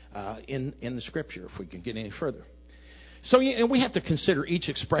that in the Scripture if we can get any further. So and we have to consider each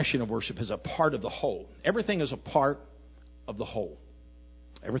expression of worship as a part of the whole. Everything is a part of the whole.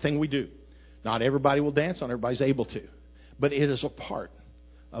 Everything we do. Not everybody will dance, not everybody's able to. But it is a part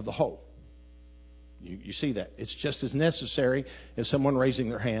of the whole. You see that. It's just as necessary as someone raising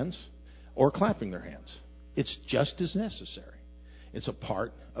their hands or clapping their hands. It's just as necessary. It's a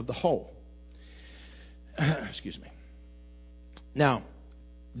part of the whole. Excuse me. Now,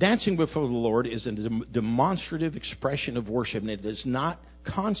 dancing before the Lord is a demonstrative expression of worship, and it does not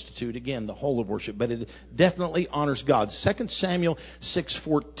constitute, again, the whole of worship, but it definitely honors God. 2 Samuel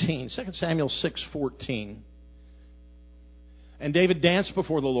 6:14. 2 Samuel 6:14. And David danced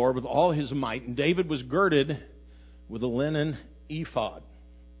before the Lord with all his might, and David was girded with a linen ephod.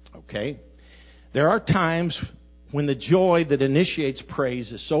 Okay? There are times when the joy that initiates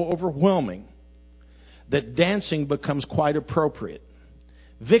praise is so overwhelming that dancing becomes quite appropriate.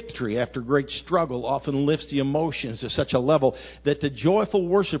 Victory after great struggle often lifts the emotions to such a level that the joyful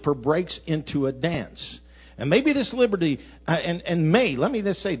worshiper breaks into a dance. And maybe this liberty, let me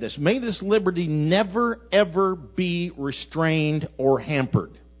just say this, may this liberty never ever be restrained or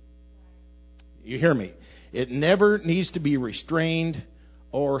hampered. You hear me? It never needs to be restrained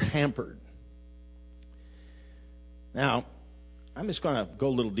or hampered. Now, I'm just going to go a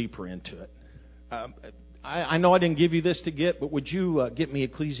little deeper into it. I know I didn't give you this to get, but would you get me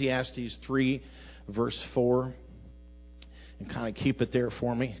Ecclesiastes 3, verse 4? And kind of keep it there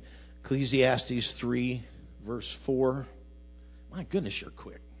for me. Ecclesiastes 3, verse 4. My goodness, you're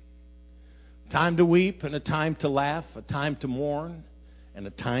quick. Time to weep and a time to laugh, a time to mourn and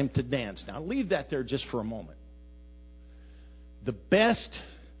a time to dance. Now, leave that there just for a moment. The best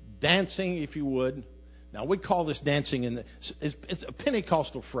dancing, if you would. Now, we call this dancing in the... It's a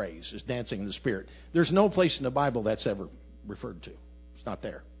Pentecostal phrase, is dancing in the Spirit. There's no place in the Bible that's ever referred to. It's not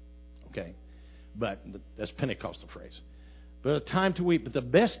there. Okay? But that's Pentecostal phrase. But a time to weep. But the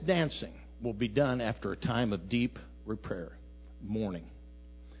best dancing will be done after a time of deep prayer, mourning.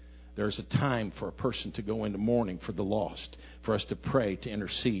 There's a time for a person to go into mourning for the lost, for us to pray, to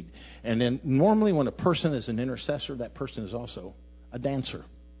intercede. And then normally when a person is an intercessor, that person is also a dancer.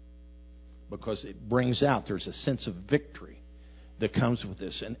 Because it brings out, there's a sense of victory that comes with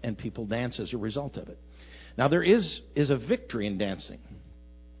this, and people dance as a result of it. Now, there is a victory in dancing,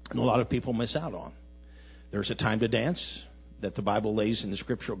 and a lot of people miss out on. There's a time to dance that the Bible lays in the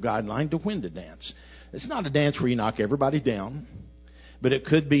scriptural guideline to when to dance. It's not a dance where you knock everybody down, but it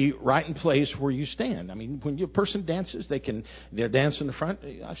could be right in place where you stand. I mean, when a person dances, they're dancing in the front.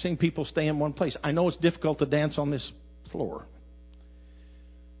 I've seen people stay in one place. I know it's difficult to dance on this floor.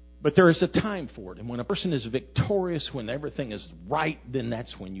 But there is a time for it. And when a person is victorious, when everything is right, then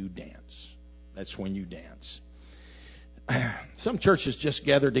that's when you dance. That's when you dance. Some churches just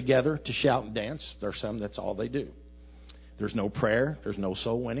gather together to shout and dance. There are some that's all they do. There's no prayer. There's no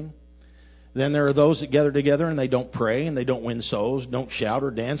soul winning. Then there are those that gather together and they don't pray and they don't win souls, don't shout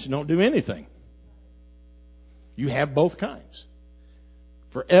or dance, and don't do anything. You have both kinds.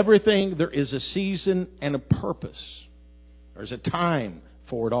 For everything, there is a season and a purpose. There's a time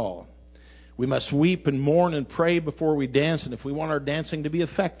for it all. We must weep and mourn and pray before we dance, and if we want our dancing to be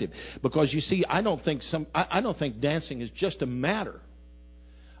effective. Because you see, I don't think dancing is just a matter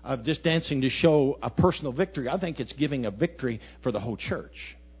of just dancing to show a personal victory. I think it's giving a victory for the whole church.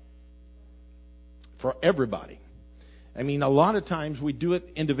 For everybody. I mean, a lot of times we do it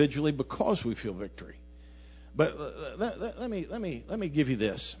individually because we feel victory. But let me give you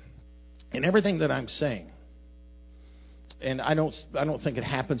this. In everything that I'm saying, and I don't think it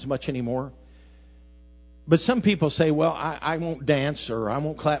happens much anymore. But some people say, well, I won't dance, or I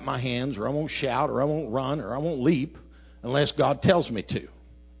won't clap my hands, or I won't shout, or I won't run, or I won't leap unless God tells me to.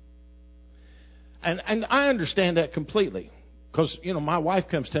 And I understand that completely. Because, my wife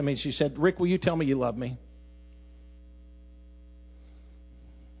comes to me and she said, Rick, will you tell me you love me?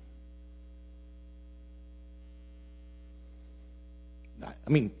 I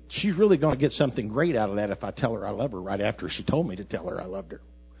mean, she's really going to get something great out of that if I tell her I love her right after she told me to tell her I loved her.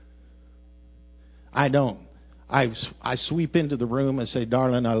 I don't. I sweep into the room and say,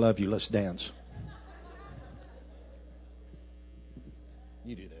 darling, I love you. Let's dance.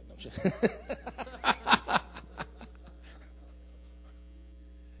 You do that, don't you?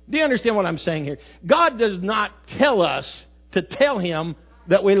 Do you understand what I'm saying here? God does not tell us to tell Him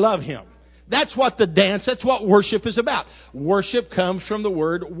that we love Him. That's what the dance, that's what worship is about. Worship comes from the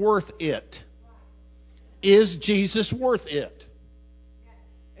word worth it. Is Jesus worth it?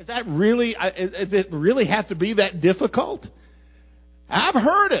 Does it really have to be that difficult? I've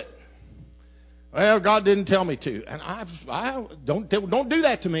heard it. Well, God didn't tell me to. And I don't do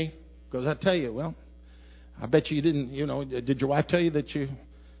that to me. Because I tell you, well, I bet you didn't, did your wife tell you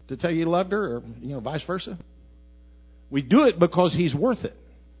to tell you loved her, or, vice versa? We do it because He's worth it.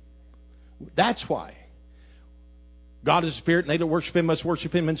 That's why. God is spirit, and they that worship Him must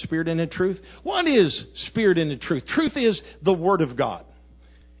worship Him in spirit and in truth. What is spirit and in truth? Truth is the Word of God.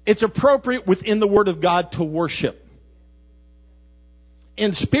 It's appropriate within the Word of God to worship.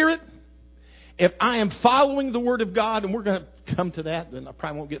 In spirit, if I am following the Word of God, and we're going to come to that, and I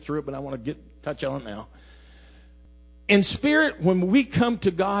probably won't get through it, but I want to touch on it now. In spirit, when we come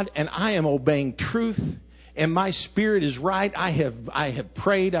to God and I am obeying truth, and my spirit is right. I have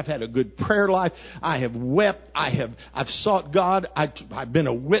prayed. I've had a good prayer life. I have wept. I've sought God. I've been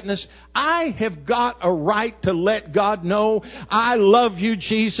a witness. I have got a right to let God know, I love you,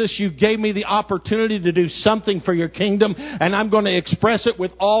 Jesus. You gave me the opportunity to do something for your kingdom, and I'm going to express it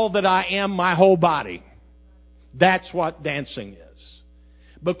with all that I am, my whole body. That's what dancing is.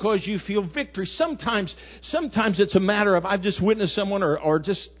 Because you feel victory. Sometimes it's a matter of I've just witnessed someone or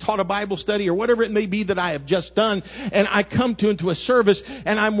just taught a Bible study or whatever it may be that I have just done, and I come into a service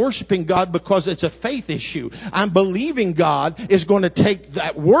and I'm worshiping God because it's a faith issue. I'm believing God is going to take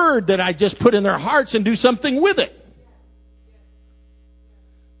that word that I just put in their hearts and do something with it.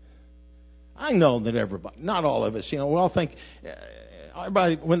 I know that everybody, not all of us, we all think,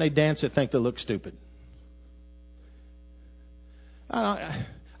 everybody, when they dance, they think they look stupid. I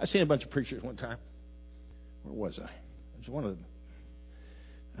seen a bunch of preachers one time. Where was I? It was one of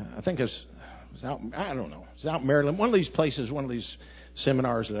the, I think it was out, I don't know. It was out in Maryland. One of these places, one of these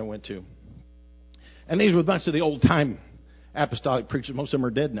seminars that I went to. And these were a bunch of the old-time apostolic preachers. Most of them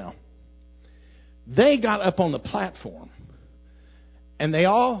are dead now. They got up on the platform, and they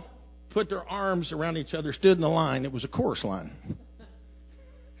all put their arms around each other, stood in the line. It was a chorus line.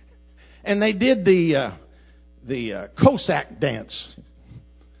 And they did the Cossack dance,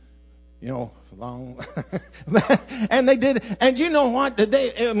 long, and they did, and you know what?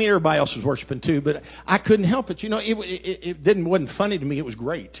 Everybody else was worshiping too, but I couldn't help it. It wasn't funny to me. It was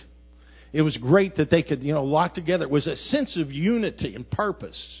great. It was great that they could, lock together. It was a sense of unity and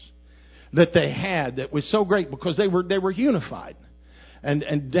purpose that they had that was so great because they were unified,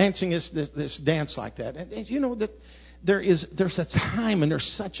 and dancing is this dance like that, and that there's a time and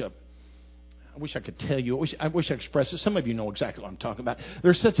there's such a. I wish I could tell you. I wish I could express it. Some of you know exactly what I'm talking about.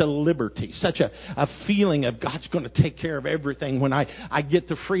 There's such a liberty, such a feeling of God's going to take care of everything when I get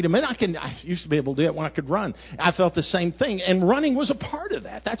the freedom. And I used to be able to do it when I could run. I felt the same thing. And running was a part of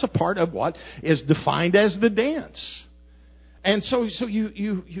that. That's a part of what is defined as the dance. And so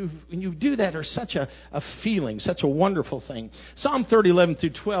you when you do that, there's such a feeling, such a wonderful thing. Psalm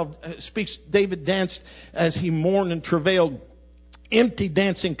 30:11-12 speaks, David danced as he mourned and travailed. Empty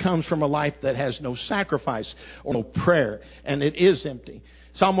dancing comes from a life that has no sacrifice or no prayer, and it is empty.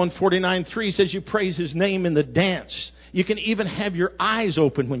 Psalm 149:3 says you praise His name in the dance. You can even have your eyes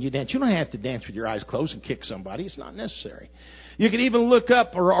open when you dance. You don't have to dance with your eyes closed and kick somebody. It's not necessary. You can even look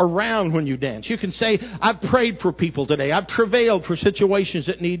up or around when you dance. You can say, I've prayed for people today. I've travailed for situations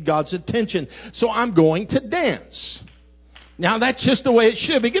that need God's attention, so I'm going to dance. Now, that's just the way it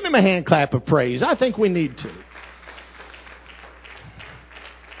should be. Give Him a hand clap of praise. I think we need to.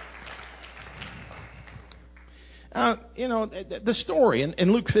 The story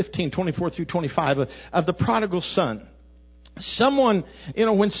in Luke 15:24-25 of the prodigal son. Someone,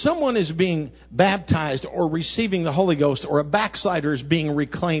 when someone is being baptized or receiving the Holy Ghost, or a backslider is being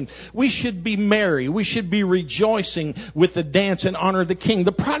reclaimed, we should be merry. We should be rejoicing with the dance and honor of the King.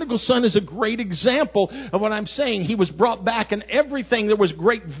 The prodigal son is a great example of what I'm saying. He was brought back, and everything, there was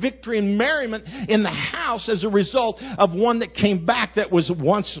great victory and merriment in the house as a result of one that came back that was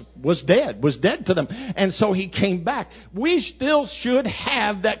dead to them. And so he came back. We still should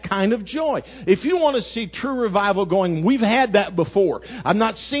have that kind of joy. If you want to see true revival going, we've had that before. I've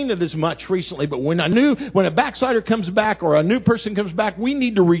not seen it as much recently, but when a backslider comes back or a new person comes back, we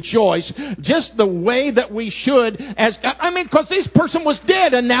need to rejoice just the way that we should, because this person was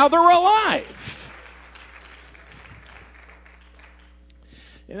dead and now they're alive.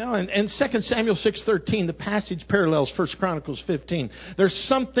 And 2 Samuel 6:13, the passage parallels 1 Chronicles 15. There's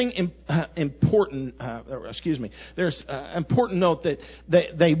something important. There's an important note that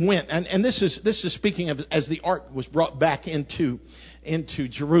they went, and this is speaking of as the ark was brought back into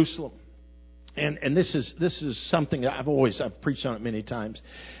Jerusalem. And this is something that I've preached on it many times,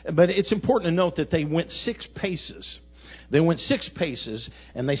 but it's important to note that they went 6 paces. They went 6 paces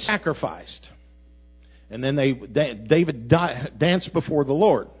and they sacrificed. And then David danced before the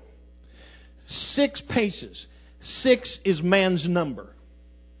Lord. 6 paces. 6 is man's number.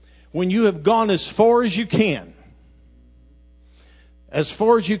 When you have gone as far as you can,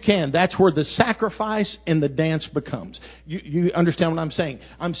 that's where the sacrifice and the dance becomes. You understand what I'm saying?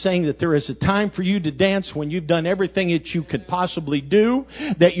 I'm saying that there is a time for you to dance when you've done everything that you could possibly do,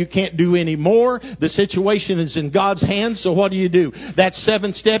 that you can't do anymore. The situation is in God's hands, so what do? That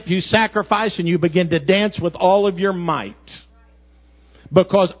 7th step, you sacrifice and you begin to dance with all of your might.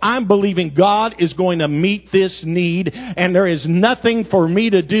 Because I'm believing God is going to meet this need, and there is nothing for me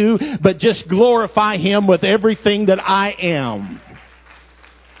to do but just glorify Him with everything that I am.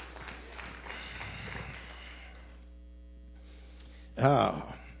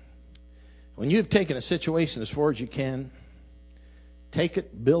 When you've taken a situation as far as you can, take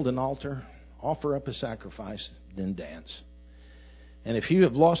it, build an altar, offer up a sacrifice, then dance. And if you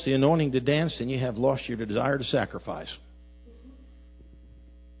have lost the anointing to dance, then you have lost your desire to sacrifice.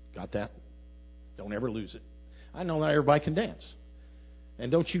 Got that? Don't ever lose it. I know not everybody can dance.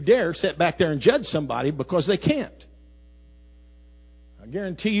 And don't you dare sit back there and judge somebody because they can't. I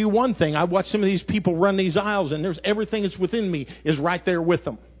guarantee you one thing. I watch some of these people run these aisles, and there's everything that's within me is right there with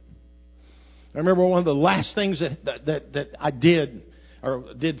them. I remember one of the last things that I did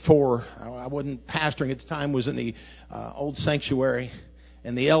for, I wasn't pastoring at the time, was in the old sanctuary,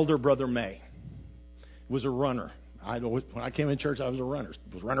 and the elder Brother May was a runner. When I came in church, I was a runner.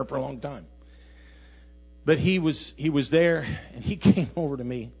 I was a runner for a long time. But he was there, and he came over to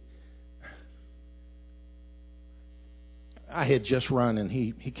me. I had just run, and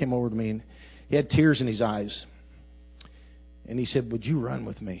he came over to me, and he had tears in his eyes. And he said, "Would you run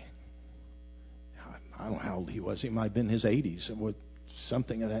with me?" I don't know how old he was. He might have been in his 80s, or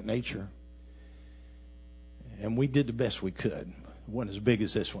something of that nature. And we did the best we could. It wasn't as big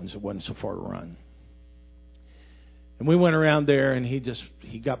as this one, so it wasn't so far to run. And we went around there, and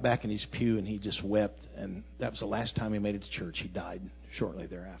he got back in his pew, and he just wept. And that was the last time he made it to church. He died shortly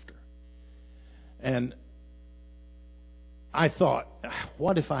thereafter. And I thought,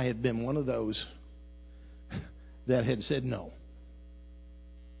 what if I had been one of those that had said no?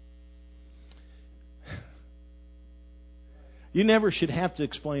 You never should have to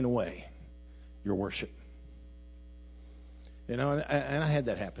explain away your worship. You know, and I had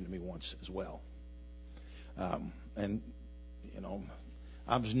that happen to me once as well. And, you know,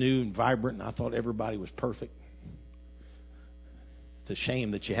 I was new and vibrant, and I thought everybody was perfect. It's a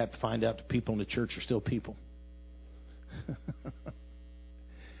shame that you have to find out the people in the church are still people.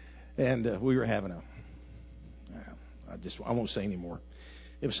 And we were having I won't say anymore.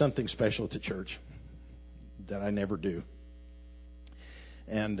 It was something special at the church that I never do.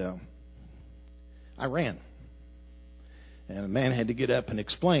 And I ran. And a man had to get up and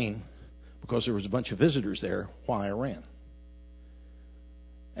explain, because there was a bunch of visitors there, why I ran.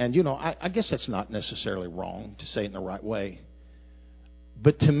 And, you know, I guess that's not necessarily wrong to say it in the right way.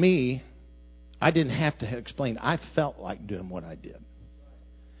 But to me, I didn't have to explain. I felt like doing what I did.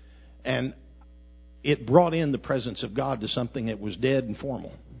 And it brought in the presence of God to something that was dead and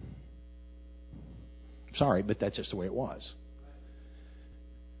formal. Sorry, but that's just the way it was.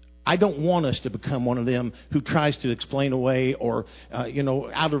 I don't want us to become one of them who tries to explain away, or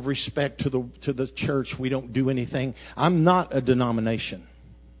out of respect to the church, we don't do anything. I'm not a denomination.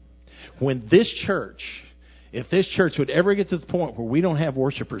 When if this church would ever get to the point where we don't have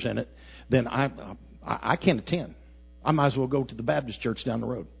worshipers in it, then I can't attend. I might as well go to the Baptist church down the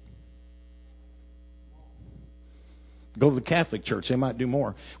road. Go to the Catholic church. They might do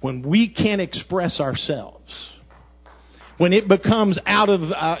more. When we can't express ourselves, when it becomes out of,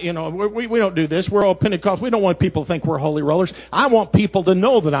 we don't do this. We're all Pentecost. We don't want people to think we're holy rollers. I want people to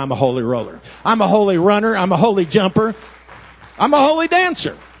know that I'm a holy roller. I'm a holy runner. I'm a holy jumper. I'm a holy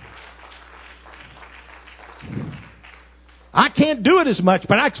dancer. I can't do it as much,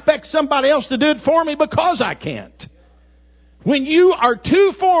 but I expect somebody else to do it for me because I can't. When you are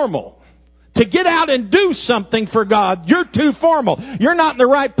too formal to get out and do something for God, you're too formal. You're not in the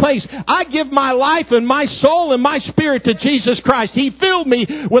right place. I give my life and my soul and my spirit to Jesus Christ. He filled me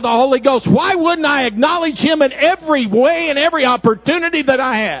with the Holy Ghost. Why wouldn't I acknowledge Him in every way and every opportunity that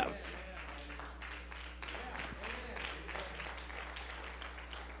I have?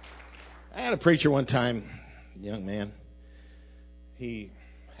 I had a preacher one time, a young man. He's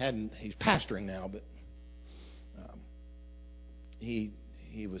pastoring now, but he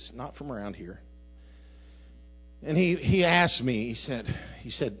was not from around here. And he asked me, he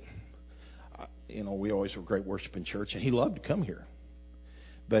said, we always were great worship in church, and he loved to come here.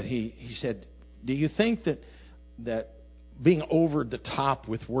 But he said, do you think that being over the top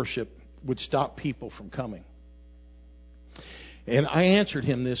with worship would stop people from coming? And I answered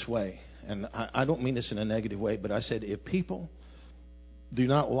him this way, and I don't mean this in a negative way, but I said, if people do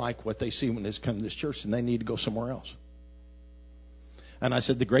not like what they see when they come to this church, then they need to go somewhere else. And I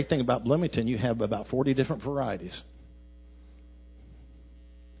said, the great thing about Bloomington, you have about 40 different varieties.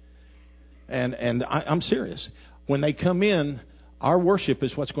 And I'm serious. When they come in, our worship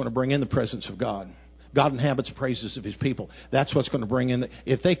is what's going to bring in the presence of God. God inhabits the praises of His people. That's what's going to bring in.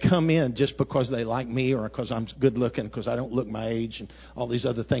 If they come in just because they like me, or because I'm good looking, because I don't look my age and all these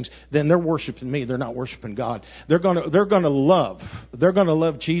other things, then they're worshiping me. They're not worshiping God. They're going to love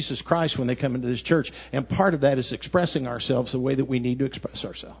Jesus Christ when they come into this church. And part of that is expressing ourselves the way that we need to express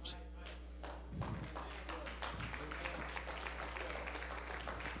ourselves.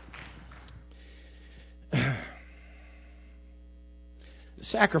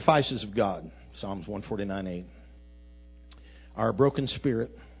 Sacrifices of God. Psalms 149:8. Our broken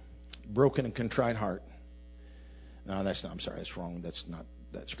spirit, broken and contrite heart. No, that's not. I'm sorry, that's wrong. That's not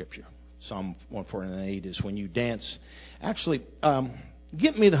that scripture. Psalm 149:8 is when you dance. Actually,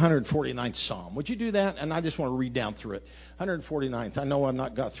 get me the 149th Psalm. Would you do that? And I just want to read down through it. 149th. I know I've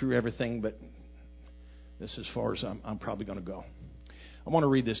not got through everything, but this is as far as I'm probably going to go. I want to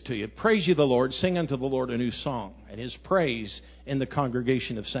read this to you. Praise ye the Lord. Sing unto the Lord a new song, and His praise in the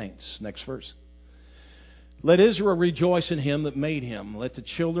congregation of saints. Next verse. Let Israel rejoice in Him that made him. Let the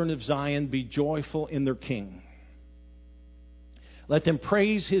children of Zion be joyful in their King. Let them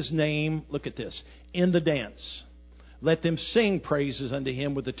praise His name, look at this, in the dance. Let them sing praises unto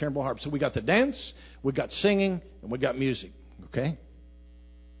Him with the timbrel harp. So we got the dance, we got singing, and we got music. Okay?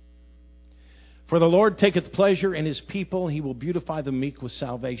 For the Lord taketh pleasure in His people, He will beautify the meek with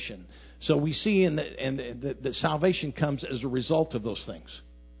salvation. So we see that salvation comes as a result of those things.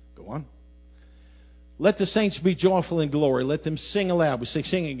 Go on. Let the saints be joyful in glory. Let them sing aloud. We say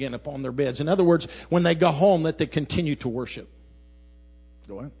sing again upon their beds. In other words, when they go home, let them continue to worship.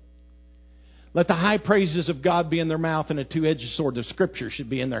 Go on. Let the high praises of God be in their mouth, and a two-edged sword of Scripture should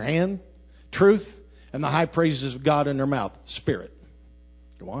be in their hand. Truth, and the high praises of God in their mouth. Spirit.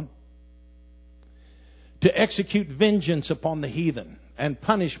 Go on. To execute vengeance upon the heathen and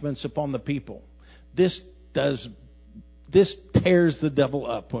punishments upon the people. This tears the devil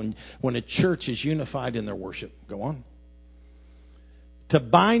up when a church is unified in their worship. Go on. To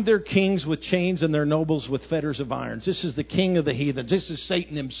bind their kings with chains and their nobles with fetters of irons. This is the king of the heathens. This is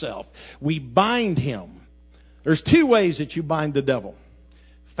Satan himself. We bind him. There's two ways that you bind the devil.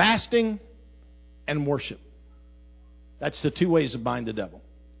 Fasting and worship. That's the two ways to bind the devil.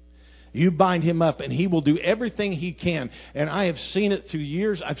 You bind him up and he will do everything he can. And I have seen it through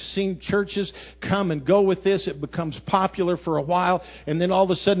years. I've seen churches come and go with this. It becomes popular for a while, and then all of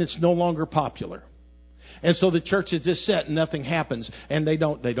a sudden it's no longer popular. And so the church is just set and nothing happens. And they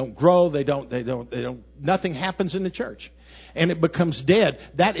don't grow. Nothing happens in the church. And it becomes dead.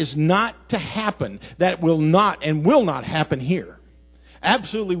 That is not to happen. That will not happen here.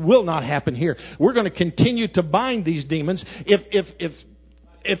 Absolutely will not happen here. We're going to continue to bind these demons.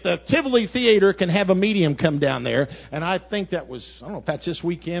 If the Tivoli Theater can have a medium come down there, and I think that was, I don't know if that's this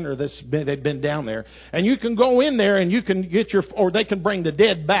weekend or they've been down there, and you can go in there and you can get or they can bring the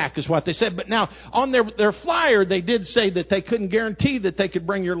dead back is what they said. But now on their flyer, they did say that they couldn't guarantee that they could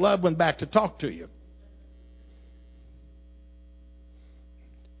bring your loved one back to talk to you.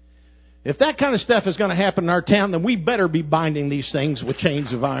 If that kind of stuff is going to happen in our town, then we better be binding these things with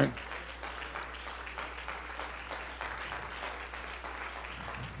chains of iron.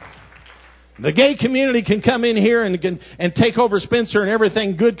 The gay community can come in here and take over Spencer, and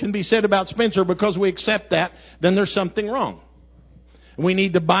everything good can be said about Spencer because we accept that. Then there's something wrong. We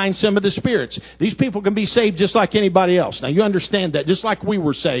need to bind some of the spirits. These people can be saved just like anybody else. Now you understand that. Just like we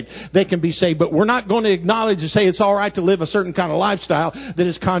were saved, they can be saved. But we're not going to acknowledge and say it's all right to live a certain kind of lifestyle that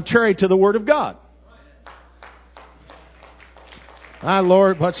is contrary to the Word of God.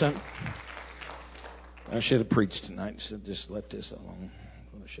 Lord, what's that? I should have preached tonight instead of just let this alone.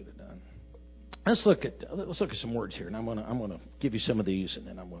 What I should have done. Let's look at some words here, and I'm gonna give you some of these, and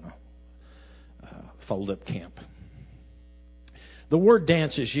then I'm gonna fold up camp. The word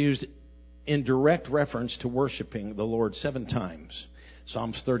dance is used in direct reference to worshiping the Lord 7 times.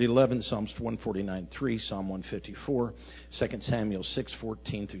 Psalms 30:11, Psalms 149:3, Psalm 154, 2 Samuel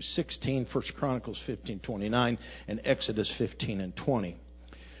 6:14 through 16, 1 Chronicles 15:29, and Exodus 15:20.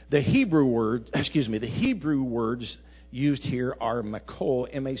 The Hebrew words used here are makol,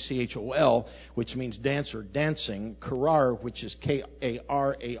 M-A-C-H-O-L, which means dance or dancing. Karar, which is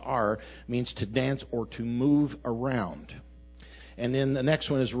K-A-R-A-R, means to dance or to move around. And then the next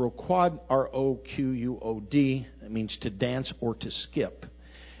one is roquad, R-O-Q-U-O-D. It means to dance or to skip.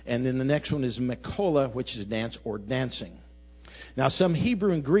 And then the next one is mekola, which is dance or dancing. Now, some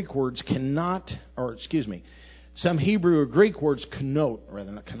Hebrew and Greek words connote or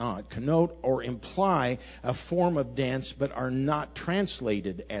imply a form of dance, but are not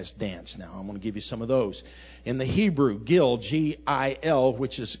translated as dance. Now, I'm going to give you some of those. In the Hebrew, gil, G-I-L,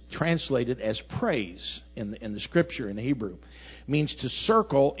 which is translated as praise in the Scripture in the Hebrew, means to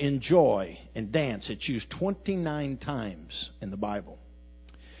circle, enjoy, and dance. It's used 29 times in the Bible.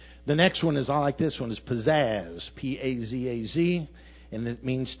 The next one is, I like this one, is pizzazz, P-A-Z-A-Z, and it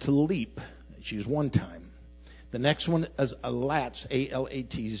means to leap. It's used 1 time. The next one is alatz,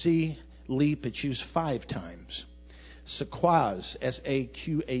 A-L-A-T-Z, leap. It's used 5 times. Sequaz,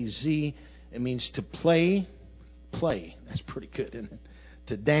 S-A-Q-A-Z, it means to play. That's pretty good, isn't it?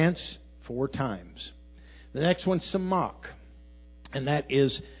 To dance 4 times. The next one, samak. And that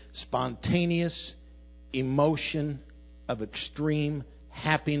is spontaneous emotion of extreme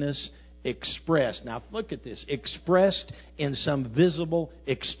happiness expressed. Now look at this. Expressed in some visible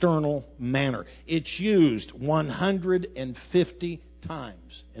external manner. It's used 150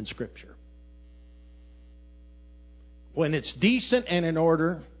 times in Scripture. When it's decent and in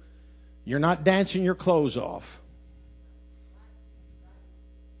order, you're not dancing your clothes off.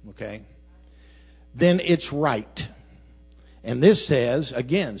 Okay? Then it's right. And this says,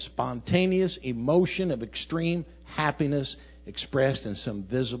 again, spontaneous emotion of extreme happiness expressed in some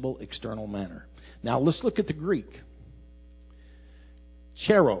visible external manner. Now let's look at the Greek.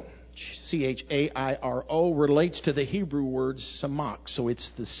 Chairo, C-H-A-I-R-O, relates to the Hebrew word samak. So it's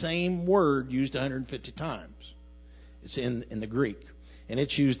the same word used 150 times. It's in the Greek. And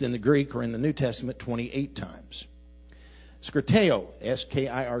it's used in the Greek or in the New Testament 28 times. Skirteo,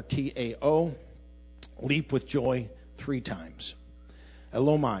 S-K-I-R-T-A-O, leap with joy 3 times.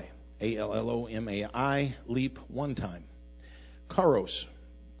 Elomai, A-L-L-O-M-A-I, leap 1 time. Charos,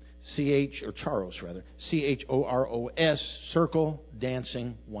 C-H-O-R-O-S, circle,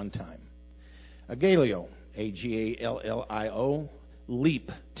 dancing 1 time. Agalio, A-G-A-L-L-I-O,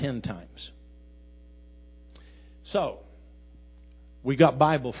 leap 10 times. So, we got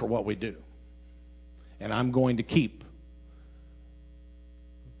Bible for what we do. And I'm going to keep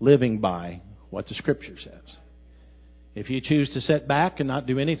living by what the Scripture says. If you choose to sit back and not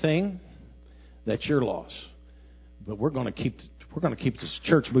do anything, that's your loss. But we're going to keep this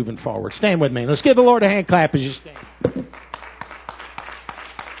church moving forward. Stand with me. Let's give the Lord a hand clap as you stand.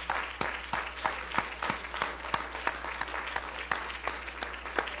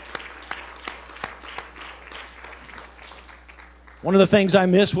 One of the things I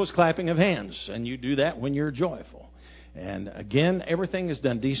missed was clapping of hands, and you do that when you're joyful. And again, everything is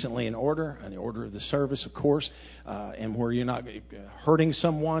done decently in order, in the order of the service, of course, and where you're not hurting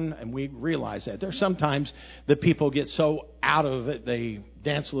someone, and we realize that. There's sometimes that people get so out of it, they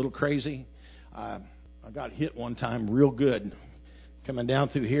dance a little crazy. I got hit one time real good coming down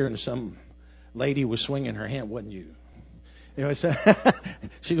through here, and some lady was swinging her hand. Wasn't you? You know,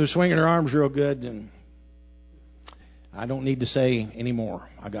 she was swinging her arms real good, and I don't need to say any more.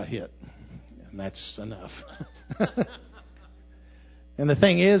 I got hit, and that's enough. And the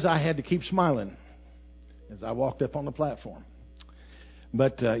thing is, I had to keep smiling as I walked up on the platform.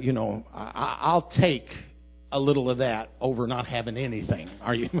 But, I'll take a little of that over not having anything.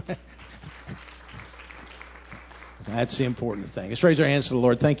 Are you? That's the important thing. Let's raise our hands to the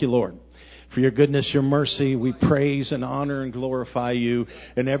Lord. Thank you, Lord, for your goodness, your mercy. We praise and honor and glorify you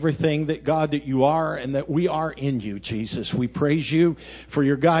and everything that, God, that you are and that we are in you, Jesus. We praise you for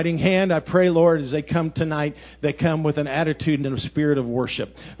your guiding hand. I pray, Lord, as they come tonight, they come with an attitude and a spirit of worship.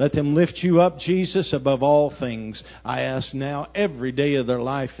 Let them lift you up, Jesus, above all things. I ask now every day of their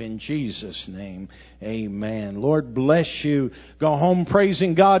life in Jesus' name. Amen. Lord, bless you. Go home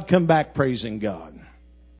praising God. Come back praising God.